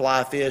learn how to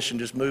fly fish and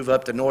just move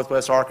up to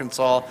northwest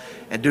Arkansas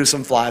and do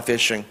some fly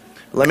fishing.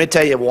 Let me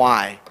tell you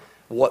why.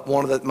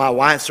 My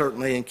wife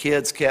certainly and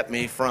kids kept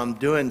me from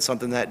doing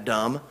something that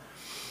dumb.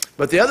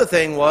 But the other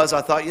thing was,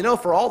 I thought, you know,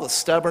 for all the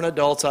stubborn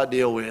adults I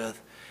deal with,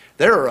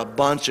 there are a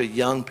bunch of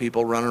young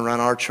people running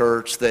around our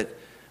church that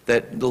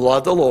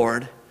love the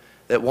Lord,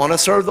 that want to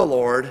serve the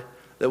Lord,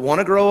 that want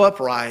to grow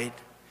upright.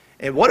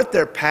 And what if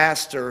their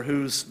pastor,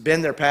 who's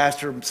been their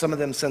pastor, some of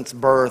them since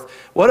birth,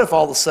 what if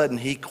all of a sudden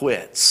he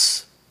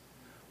quits?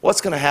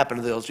 What's going to happen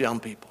to those young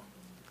people?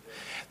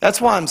 That's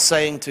why I'm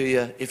saying to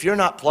you, if you're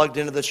not plugged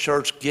into this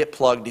church, get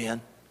plugged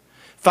in.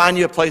 Find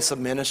you a place of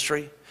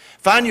ministry.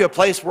 Find you a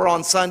place where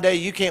on Sunday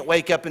you can't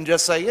wake up and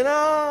just say, you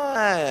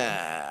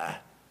know,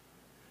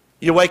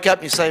 You wake up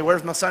and you say,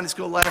 where's my Sunday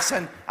school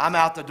lesson? I'm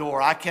out the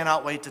door. I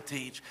cannot wait to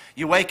teach.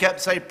 You wake up and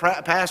say,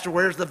 Pastor,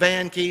 where's the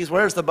van keys?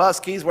 Where's the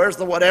bus keys? Where's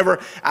the whatever?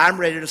 I'm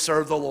ready to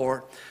serve the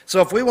Lord. So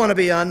if we want to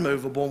be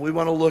unmovable, we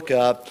want to look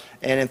up,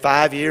 and in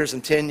 5 years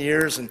and 10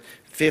 years and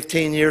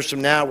 15 years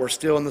from now, we're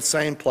still in the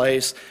same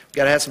place, we've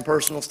got to have some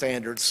personal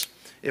standards.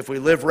 If we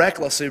live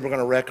recklessly, we're going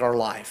to wreck our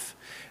life.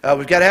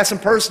 We've got to have some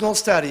personal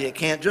study. It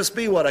can't just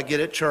be what I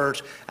get at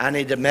church. I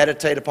need to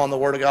meditate upon the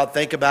Word of God,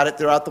 think about it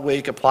throughout the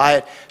week, apply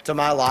it to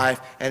my life,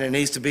 and it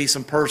needs to be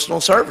some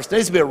personal service. There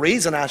needs to be a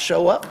reason I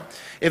show up.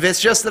 If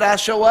it's just that I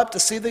show up to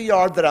see the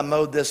yard that I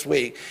mowed this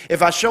week,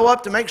 if I show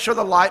up to make sure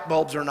the light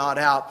bulbs are not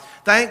out,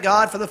 thank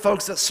God for the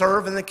folks that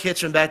serve in the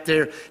kitchen back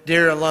there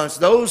during lunch.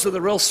 Those are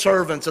the real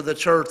servants of the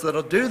church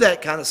that'll do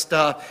that kind of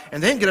stuff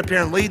and then get up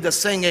here and lead the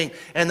singing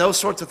and those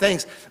sorts of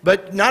things.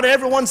 But not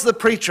everyone's the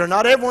preacher,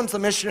 not everyone's the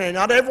missionary,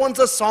 not everyone's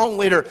a song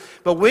leader,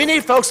 but we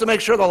need folks to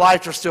make sure the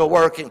lights are still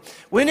working.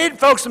 We need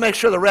folks to make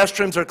sure the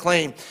restrooms are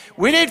clean.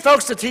 We need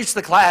folks to teach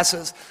the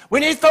classes. We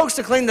need folks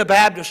to clean the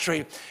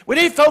baptistry. We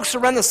need folks to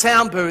run the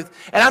sound booth.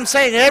 And I'm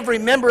saying every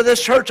member of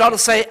this church ought to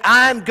say,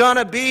 I'm going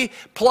to be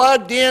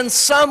plugged in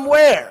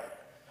somewhere.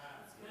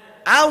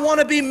 I want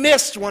to be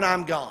missed when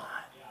I'm gone.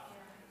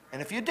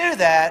 And if you do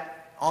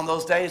that, on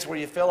those days where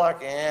you feel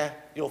like,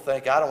 you'll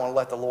think, I don't want to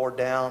let the Lord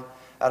down.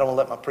 I don't want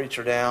to let my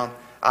preacher down.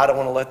 I don't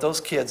want to let those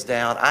kids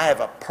down. I have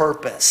a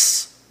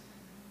purpose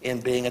in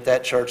being at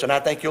that church. And I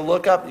think you'll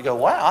look up and you go,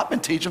 wow, I've been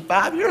teaching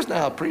 5 years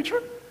now,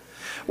 preacher.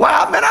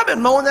 Wow, man, I've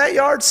been mowing that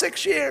yard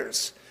 6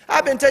 years.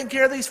 I've been taking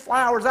care of these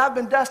flowers. I've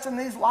been dusting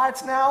these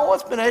lights now. Oh,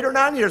 it's been 8 or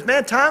 9 years.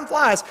 Man, time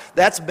flies.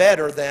 That's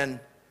better than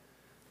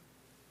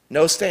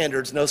no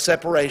standards, no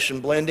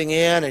separation, blending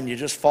in, and you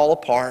just fall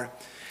apart.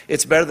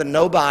 It's better than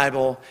no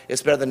Bible.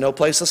 It's better than no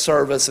place of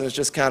service, and it's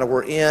just kind of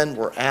we're in,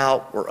 we're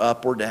out, we're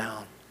up, we're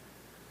down.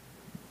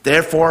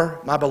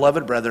 Therefore, my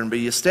beloved brethren, be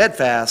ye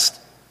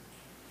steadfast,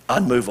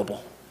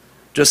 unmovable.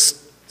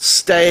 Just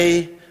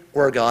stay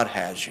where God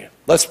has you.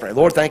 Let's pray.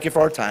 Lord, thank you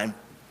for our time.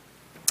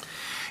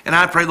 And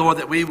I pray, Lord,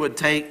 that we would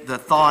take the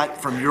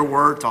thought from your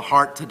word to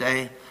heart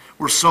today.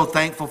 We're so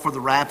thankful for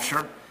the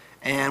rapture,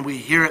 and we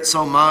hear it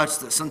so much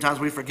that sometimes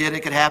we forget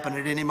it could happen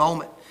at any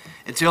moment.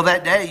 Until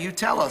that day, you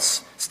tell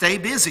us, stay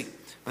busy.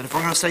 But if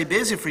we're going to stay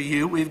busy for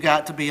you, we've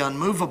got to be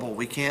unmovable.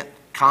 We can't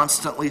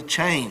constantly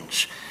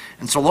change.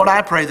 And so, Lord,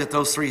 I pray that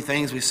those three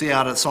things we see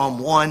out of Psalm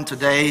 1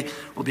 today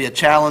will be a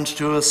challenge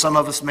to us. Some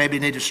of us maybe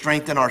need to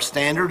strengthen our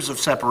standards of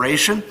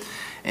separation.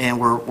 And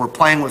we're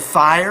playing with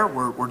fire.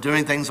 We're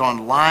doing things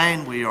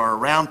online. We are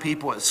around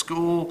people at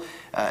school,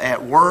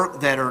 at work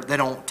they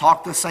don't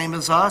talk the same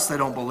as us. They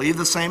don't believe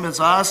the same as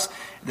us.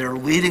 They're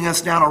leading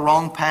us down a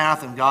wrong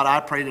path. And God,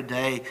 I pray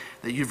today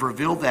that you've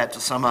revealed that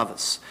to some of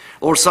us.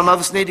 Or some of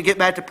us need to get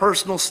back to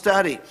personal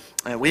study.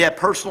 We have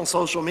personal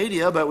social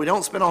media, but we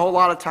don't spend a whole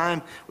lot of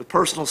time with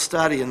personal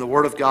study in the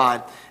Word of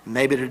God. And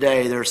maybe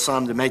today there's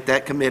some to make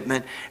that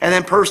commitment. And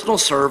then personal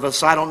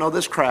service. I don't know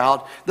this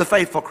crowd. The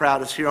faithful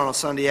crowd is here on a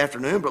Sunday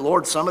afternoon, but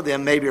Lord, some of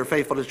them maybe are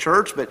faithful to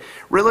church, but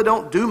really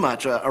don't do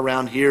much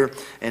around here.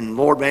 And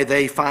Lord, may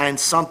they find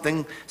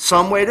something,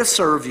 some way to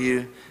serve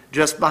you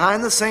just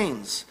behind the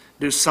scenes.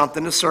 Do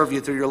something to serve you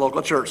through your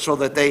local church so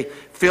that they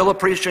feel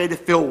appreciated,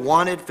 feel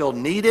wanted, feel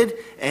needed,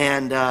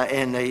 and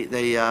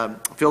they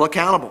feel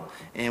accountable.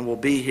 And we'll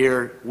be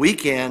here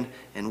week in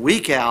and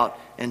week out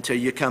until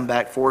you come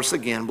back for us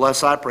again.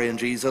 Bless, I pray, in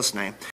Jesus' name.